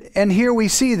here we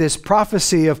see this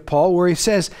prophecy of Paul where he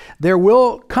says, there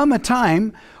will come a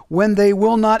time when they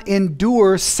will not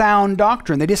endure sound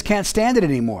doctrine. They just can't stand it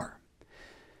anymore.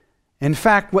 In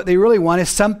fact, what they really want is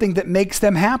something that makes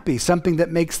them happy, something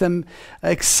that makes them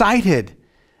excited,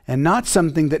 and not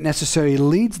something that necessarily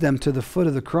leads them to the foot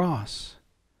of the cross,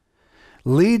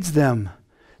 leads them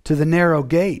to the narrow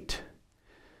gate,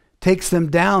 takes them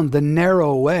down the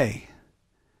narrow way,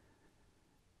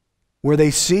 where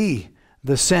they see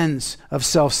the sense of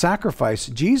self-sacrifice.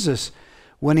 Jesus,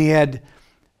 when he had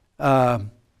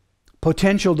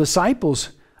potential disciples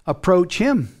approach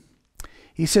him,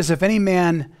 he says, "If any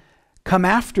man come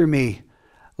after me,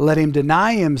 let him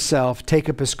deny himself, take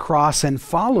up his cross, and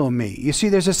follow me." You see,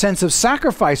 there's a sense of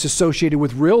sacrifice associated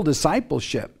with real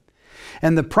discipleship.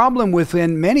 And the problem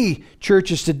within many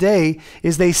churches today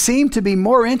is they seem to be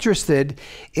more interested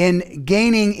in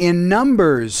gaining in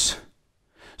numbers.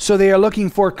 So they are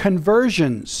looking for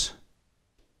conversions.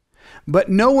 But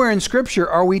nowhere in Scripture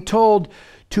are we told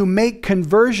to make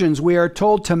conversions. We are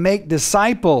told to make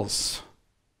disciples.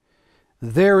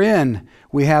 Therein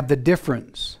we have the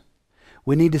difference.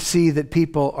 We need to see that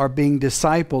people are being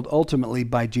discipled ultimately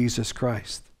by Jesus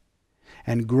Christ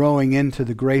and growing into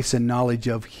the grace and knowledge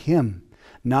of Him,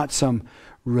 not some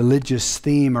religious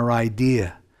theme or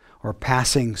idea or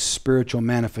passing spiritual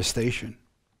manifestation.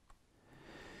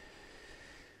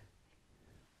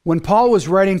 When Paul was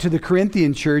writing to the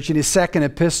Corinthian church in his second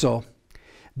epistle,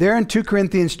 there in 2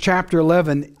 Corinthians chapter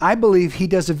 11, I believe he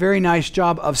does a very nice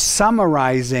job of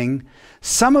summarizing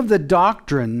some of the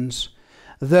doctrines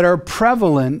that are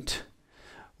prevalent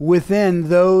within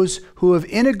those who have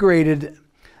integrated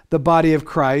the body of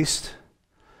Christ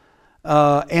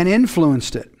and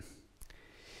influenced it.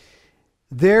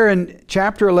 There in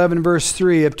chapter 11, verse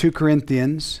 3 of 2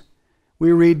 Corinthians,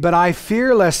 we read, "But I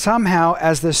fear lest somehow,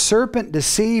 as the serpent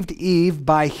deceived Eve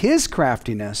by his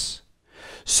craftiness,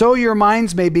 so your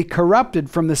minds may be corrupted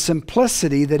from the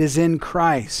simplicity that is in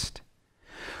Christ.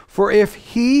 For if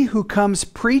he who comes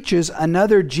preaches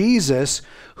another Jesus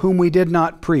whom we did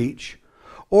not preach,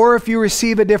 or if you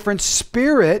receive a different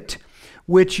spirit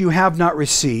which you have not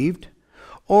received,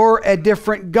 or a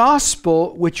different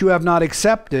gospel which you have not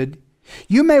accepted,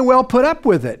 you may well put up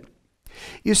with it."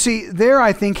 You see, there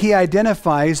I think he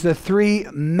identifies the three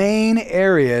main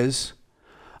areas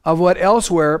of what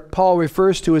elsewhere Paul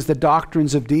refers to as the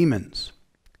doctrines of demons.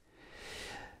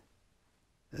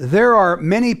 There are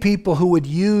many people who would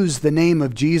use the name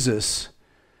of Jesus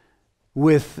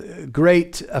with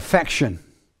great affection,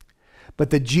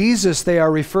 but the Jesus they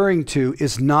are referring to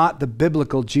is not the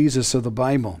biblical Jesus of the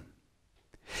Bible.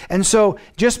 And so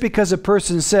just because a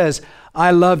person says,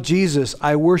 "I love Jesus,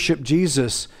 I worship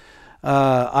Jesus,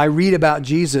 I read about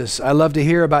Jesus, I love to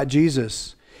hear about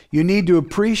Jesus," you need to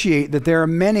appreciate that there are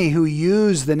many who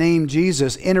use the name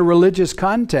Jesus in a religious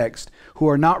context who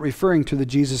are not referring to the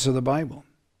Jesus of the Bible.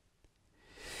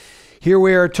 Here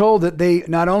we are told that they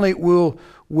not only will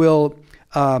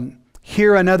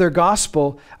hear another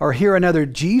gospel, or hear another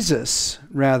Jesus,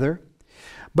 rather,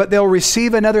 but they'll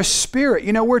receive another spirit.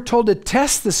 You know, we're told to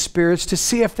test the spirits to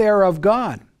see if they are of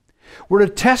God. We're to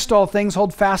test all things,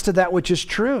 hold fast to that which is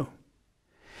true.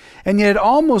 And yet it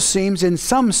almost seems in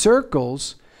some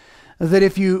circles that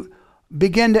if you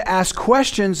begin to ask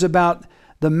questions about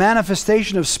the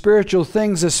manifestation of spiritual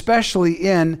things, especially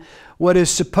in what is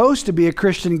supposed to be a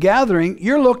Christian gathering,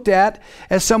 you're looked at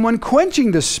as someone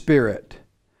quenching the Spirit.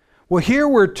 Well, here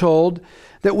we're told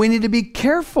that we need to be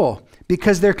careful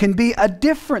because there can be a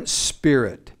different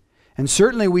spirit. And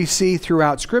certainly we see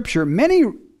throughout Scripture many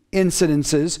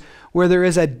incidences where there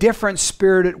is a different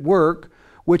spirit at work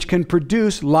which can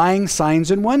produce lying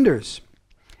signs and wonders.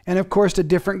 And of course, a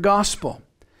different gospel.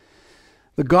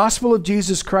 The gospel of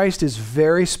Jesus Christ is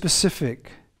very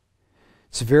specific.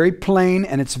 It's very plain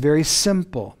and it's very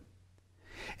simple.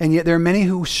 And yet there are many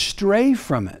who stray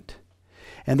from it,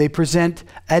 and they present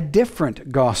a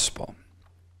different gospel.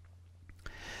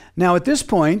 Now at this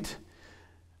point,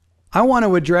 I want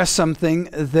to address something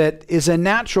that is a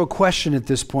natural question at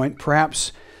this point,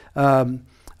 perhaps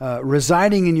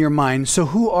residing in your mind. So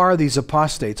who are these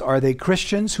apostates? Are they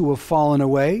Christians who have fallen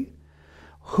away?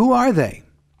 Who are they?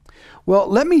 Well,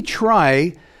 let me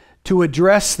try to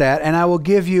address that, and I will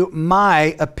give you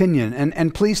my opinion.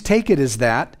 And please take it as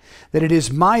that it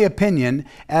is my opinion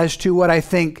as to what I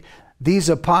think these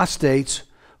apostates,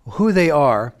 who they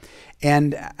are,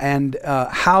 and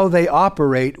how they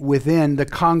operate within the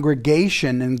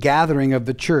congregation and gathering of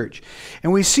the church.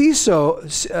 And we see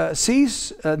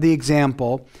the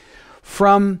example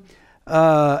from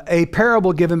a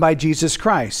parable given by Jesus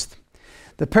Christ.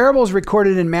 The parable is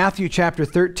recorded in Matthew chapter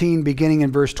 13, beginning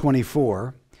in verse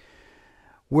 24,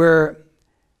 where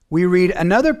we read,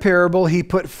 "Another parable he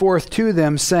put forth to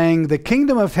them, saying, The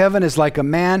kingdom of heaven is like a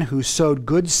man who sowed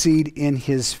good seed in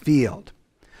his field.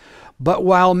 But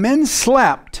while men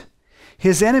slept,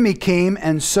 his enemy came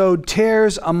and sowed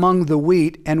tares among the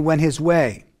wheat and went his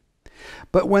way.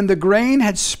 But when the grain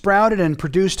had sprouted and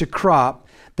produced a crop,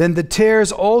 then the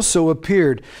tares also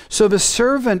appeared. So the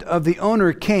servant of the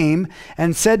owner came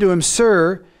and said to him,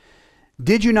 Sir,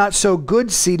 did you not sow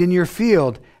good seed in your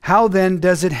field? How then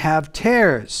does it have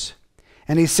tares?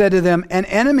 And he said to them, An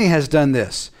enemy has done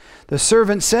this. The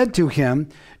servant said to him,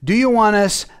 Do you want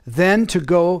us then to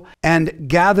go and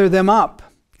gather them up?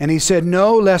 And he said,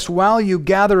 No, lest while you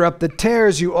gather up the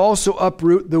tares, you also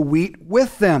uproot the wheat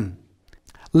with them.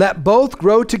 Let both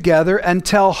grow together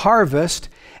until harvest,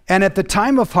 And at the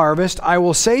time of harvest, I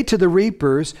will say to the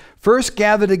reapers, first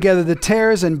gather together the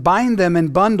tares and bind them in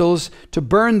bundles to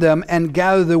burn them, and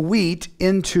gather the wheat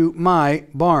into my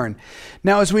barn.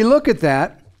 Now, as we look at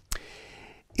that,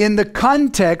 in the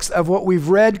context of what we've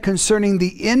read concerning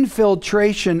the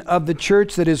infiltration of the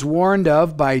church that is warned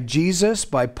of by Jesus,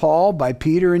 by Paul, by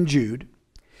Peter and Jude,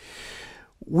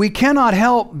 we cannot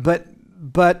help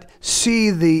but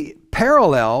see the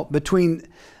parallel between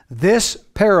this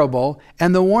parable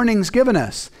and the warnings given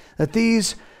us, that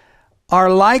these are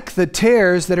like the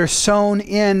tares that are sown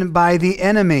in by the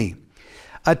enemy.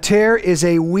 A tare is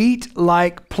a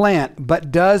wheat-like plant,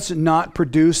 but does not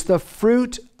produce the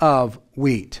fruit of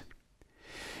wheat.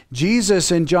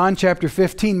 Jesus in John chapter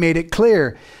 15 made it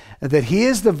clear that he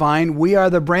is the vine, we are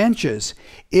the branches.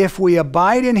 If we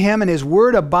abide in him and his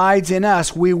word abides in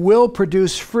us, we will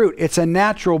produce fruit. It's a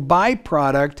natural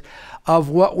byproduct of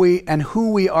what we and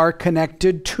who we are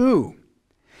connected to.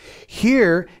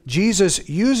 Here, Jesus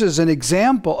uses an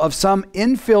example of some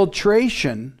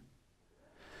infiltration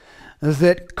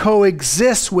that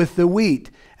coexists with the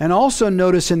wheat. And also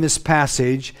notice in this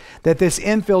passage that this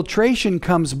infiltration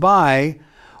comes by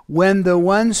when the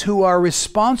ones who are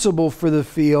responsible for the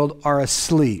field are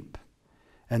asleep.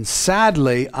 And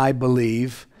sadly, I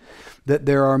believe that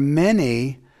there are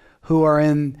many who are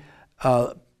in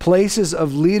places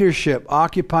of leadership,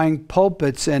 occupying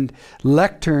pulpits and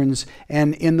lecterns,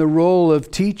 and in the role of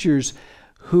teachers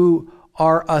who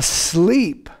are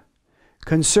asleep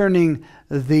concerning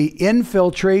the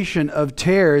infiltration of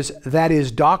tares, that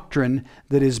is doctrine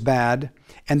that is bad,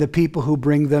 and the people who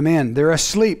bring them in. They're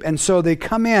asleep, and so they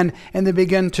come in and they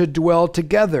begin to dwell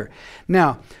together.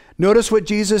 Now, notice what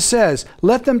Jesus says,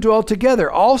 let them dwell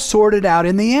together, all sorted out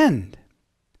in the end.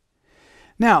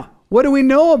 Now, what do we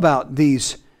know about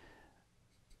these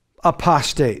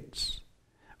apostates?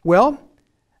 Well,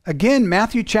 again,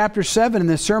 Matthew chapter 7 in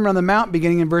the Sermon on the Mount,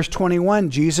 beginning in verse 21,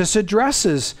 Jesus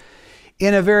addresses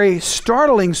in a very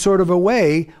startling sort of a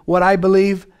way what I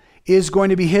believe is going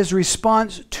to be his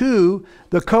response to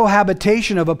the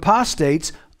cohabitation of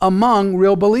apostates among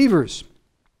real believers.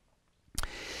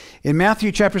 In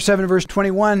Matthew chapter 7 verse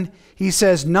 21, he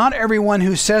says, not everyone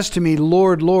who says to me,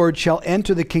 Lord, Lord, shall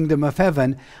enter the kingdom of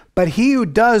heaven, but he who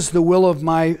does the will of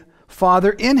my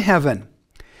Father in heaven.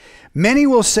 Many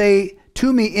will say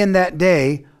to me in that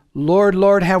day, Lord,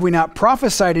 Lord, have we not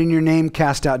prophesied in your name,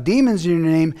 cast out demons in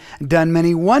your name, done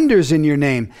many wonders in your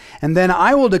name? And then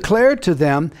I will declare to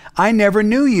them, I never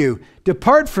knew you.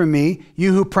 Depart from me,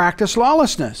 you who practice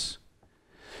lawlessness.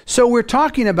 So we're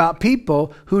talking about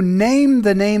people who name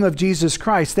the name of Jesus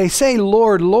Christ. They say,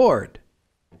 Lord, Lord.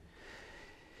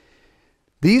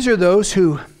 These are those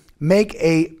who make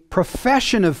a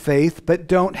profession of faith, but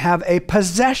don't have a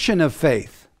possession of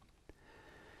faith.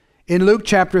 In Luke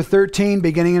chapter 13,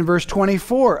 beginning in verse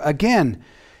 24, again,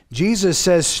 Jesus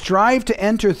says, strive to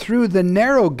enter through the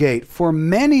narrow gate, for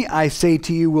many, I say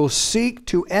to you, will seek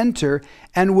to enter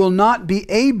and will not be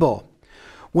able.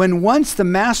 When once the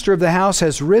master of the house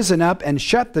has risen up and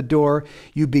shut the door,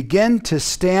 you begin to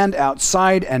stand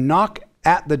outside and knock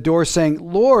at the door,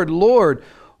 saying, Lord, Lord,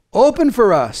 open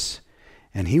for us.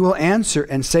 And he will answer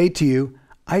and say to you,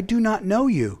 I do not know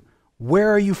you.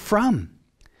 Where are you from?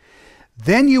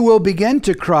 Then you will begin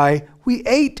to cry, we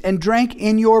ate and drank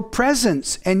in your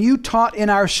presence, and you taught in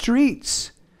our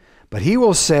streets. But he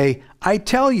will say, I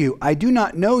tell you, I do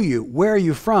not know you. Where are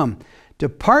you from?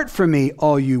 Depart from me,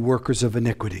 all you workers of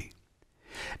iniquity.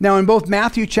 Now, in both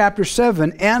Matthew chapter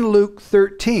 7 and Luke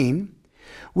 13,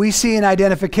 we see an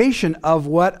identification of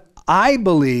what I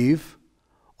believe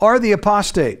are the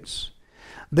apostates.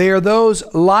 They are those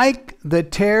like the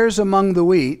tares among the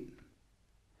wheat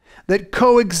that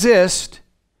coexist,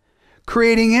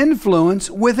 creating influence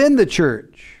within the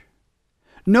church.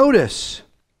 Notice,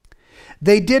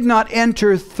 they did not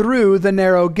enter through the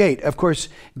narrow gate. Of course,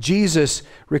 Jesus,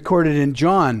 recorded in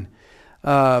John,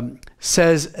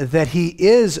 says that he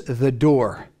is the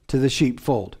door to the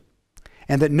sheepfold,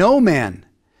 and that no man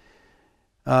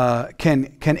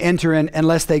can enter in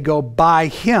unless they go by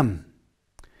him.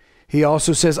 He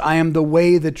also says, I am the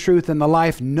way, the truth, and the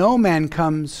life. No man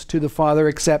comes to the Father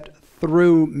except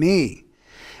through me.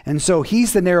 And so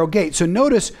he's the narrow gate. So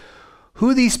notice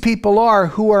who these people are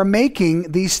who are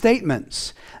making these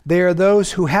statements. They are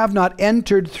those who have not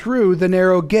entered through the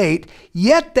narrow gate,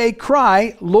 yet they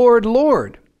cry, Lord,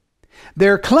 Lord.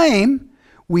 Their claim,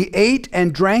 we ate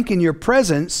and drank in your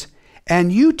presence,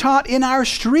 and you taught in our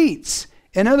streets.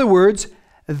 In other words,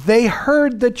 they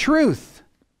heard the truth.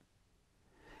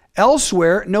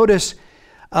 Elsewhere, notice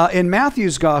in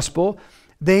Matthew's gospel,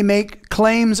 They make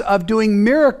claims of doing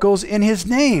miracles in his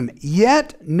name.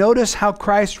 Yet, notice how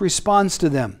Christ responds to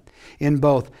them in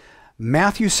both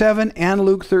Matthew 7 and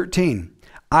Luke 13.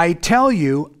 I tell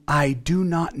you, I do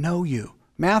not know you.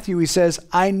 Matthew, he says,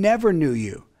 I never knew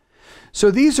you.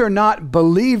 So these are not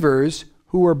believers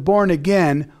who were born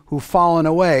again, who've fallen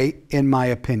away, in my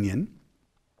opinion.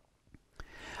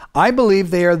 I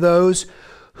believe they are those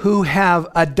who have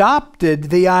adopted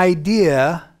the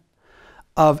idea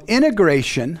of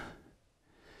integration,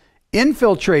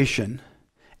 infiltration,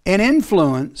 and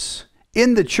influence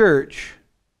in the church.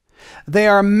 They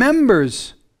are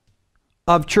members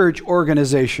of church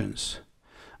organizations,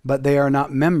 but they are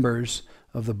not members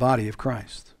of the body of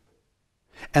Christ.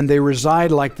 And they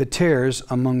reside like the tares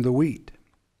among the wheat.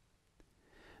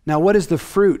 Now, what is the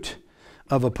fruit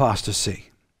of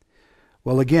apostasy?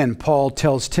 Well, again, Paul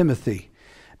tells Timothy,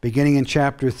 beginning in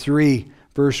chapter 3,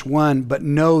 verse 1, but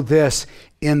know this,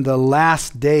 in the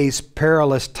last days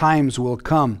perilous times will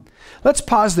come. Let's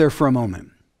pause there for a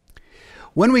moment.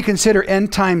 When we consider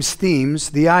end times themes,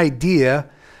 the idea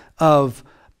of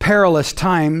perilous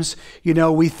times,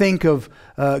 we think of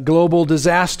global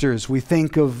disasters, we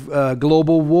think of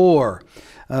global war,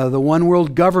 the one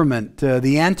world government,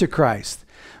 the Antichrist.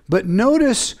 But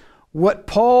notice what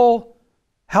Paul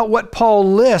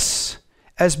lists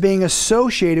as being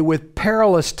associated with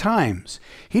perilous times.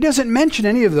 He doesn't mention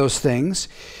any of those things.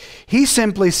 He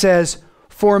simply says,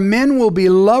 for men will be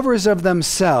lovers of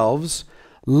themselves,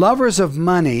 lovers of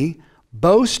money,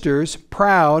 boasters,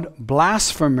 proud,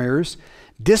 blasphemers,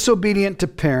 disobedient to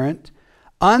parent,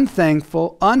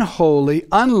 unthankful, unholy,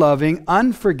 unloving,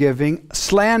 unforgiving,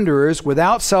 slanderers,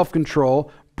 without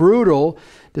self-control, brutal,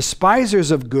 despisers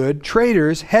of good,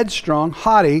 traitors, headstrong,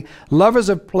 haughty, lovers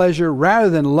of pleasure rather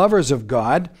than lovers of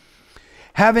God,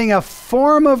 having a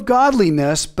form of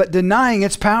godliness but denying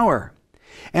its power.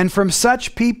 And from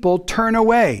such people turn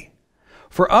away.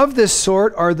 For of this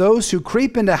sort are those who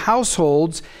creep into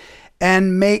households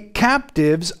and make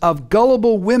captives of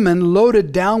gullible women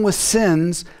loaded down with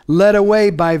sins, led away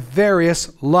by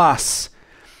various lusts,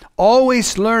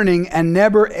 always learning and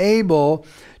never able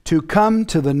to come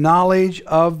to the knowledge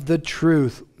of the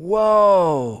truth.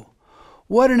 Whoa!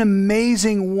 What an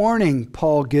amazing warning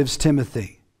Paul gives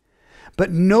Timothy.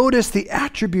 But notice the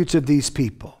attributes of these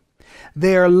people.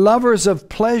 They are lovers of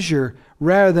pleasure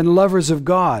rather than lovers of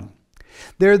God.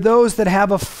 They're those that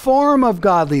have a form of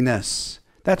godliness.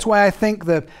 That's why I think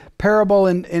the parable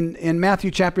in Matthew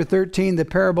chapter 13, the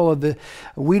parable of the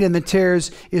wheat and the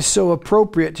tares, is so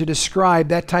appropriate to describe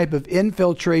that type of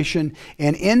infiltration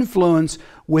and influence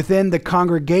within the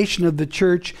congregation of the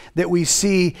church that we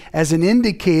see as an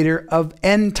indicator of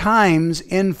end times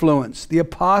influence, the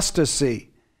apostasy.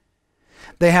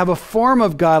 They have a form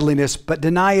of godliness but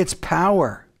deny its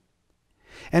power.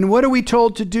 And what are we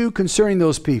told to do concerning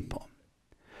those people?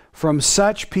 From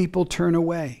such people turn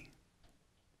away.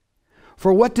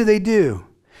 For what do?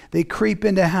 They creep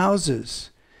into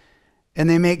houses and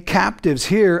they make captives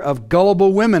here of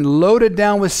gullible women loaded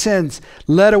down with sins,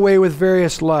 led away with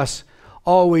various lusts,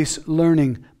 always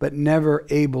learning but never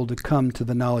able to come to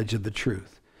the knowledge of the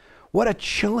truth. What a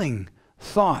chilling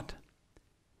thought.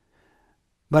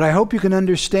 But I hope you can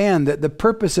understand that the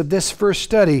purpose of this first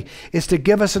study is to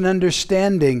give us an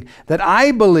understanding that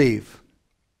I believe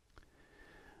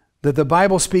that the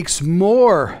Bible speaks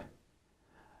more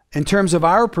in terms of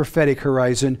our prophetic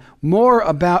horizon, more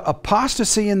about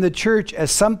apostasy in the church as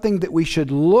something that we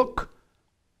should look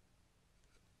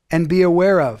and be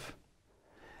aware of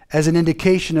as an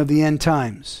indication of the end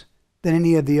times than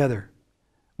any of the other.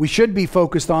 We should be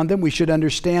focused on them. We should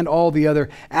understand all the other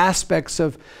aspects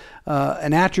of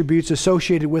and attributes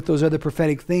associated with those other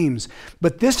prophetic themes.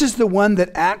 But this is the one that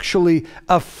actually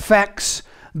affects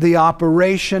the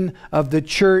operation of the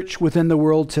church within the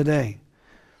world today.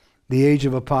 The age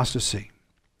of apostasy.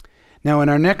 Now, in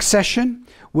our next session,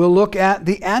 we'll look at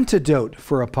the antidote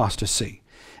for apostasy.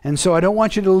 And so I don't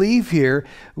want you to leave here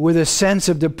with a sense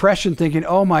of depression thinking,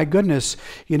 oh my goodness,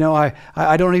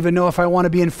 I don't even know if I want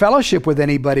to be in fellowship with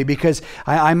anybody because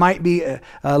I might be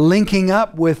linking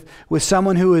up with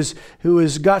someone who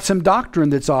has got some doctrine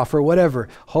that's off or whatever.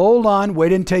 Hold on,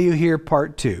 wait until you hear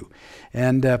part 2.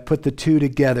 And put the two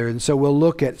together. And so we'll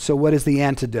look at, so what is the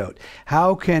antidote?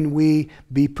 How can we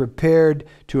be prepared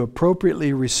to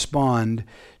appropriately respond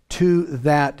to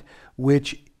that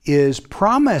which is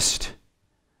promised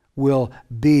will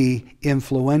be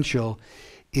influential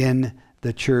in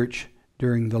the church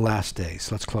during the last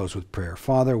days? Let's close with prayer.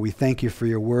 Father, we thank you for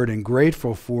your word and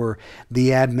grateful for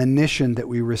the admonition that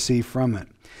we receive from it.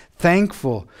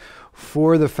 Thankful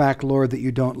for the fact, Lord, that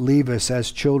you don't leave us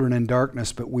as children in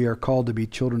darkness, but we are called to be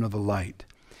children of the light.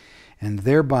 And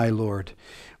thereby, Lord,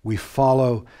 we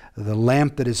follow the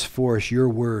lamp that is for us, your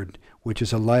word, which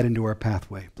is a light into our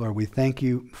pathway. Lord, we thank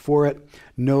you for it.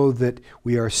 Know that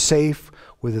we are safe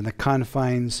within the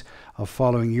confines of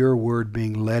following your word,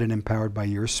 being led and empowered by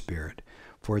your Spirit.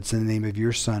 For it's in the name of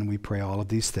your Son we pray all of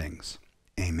these things.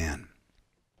 Amen.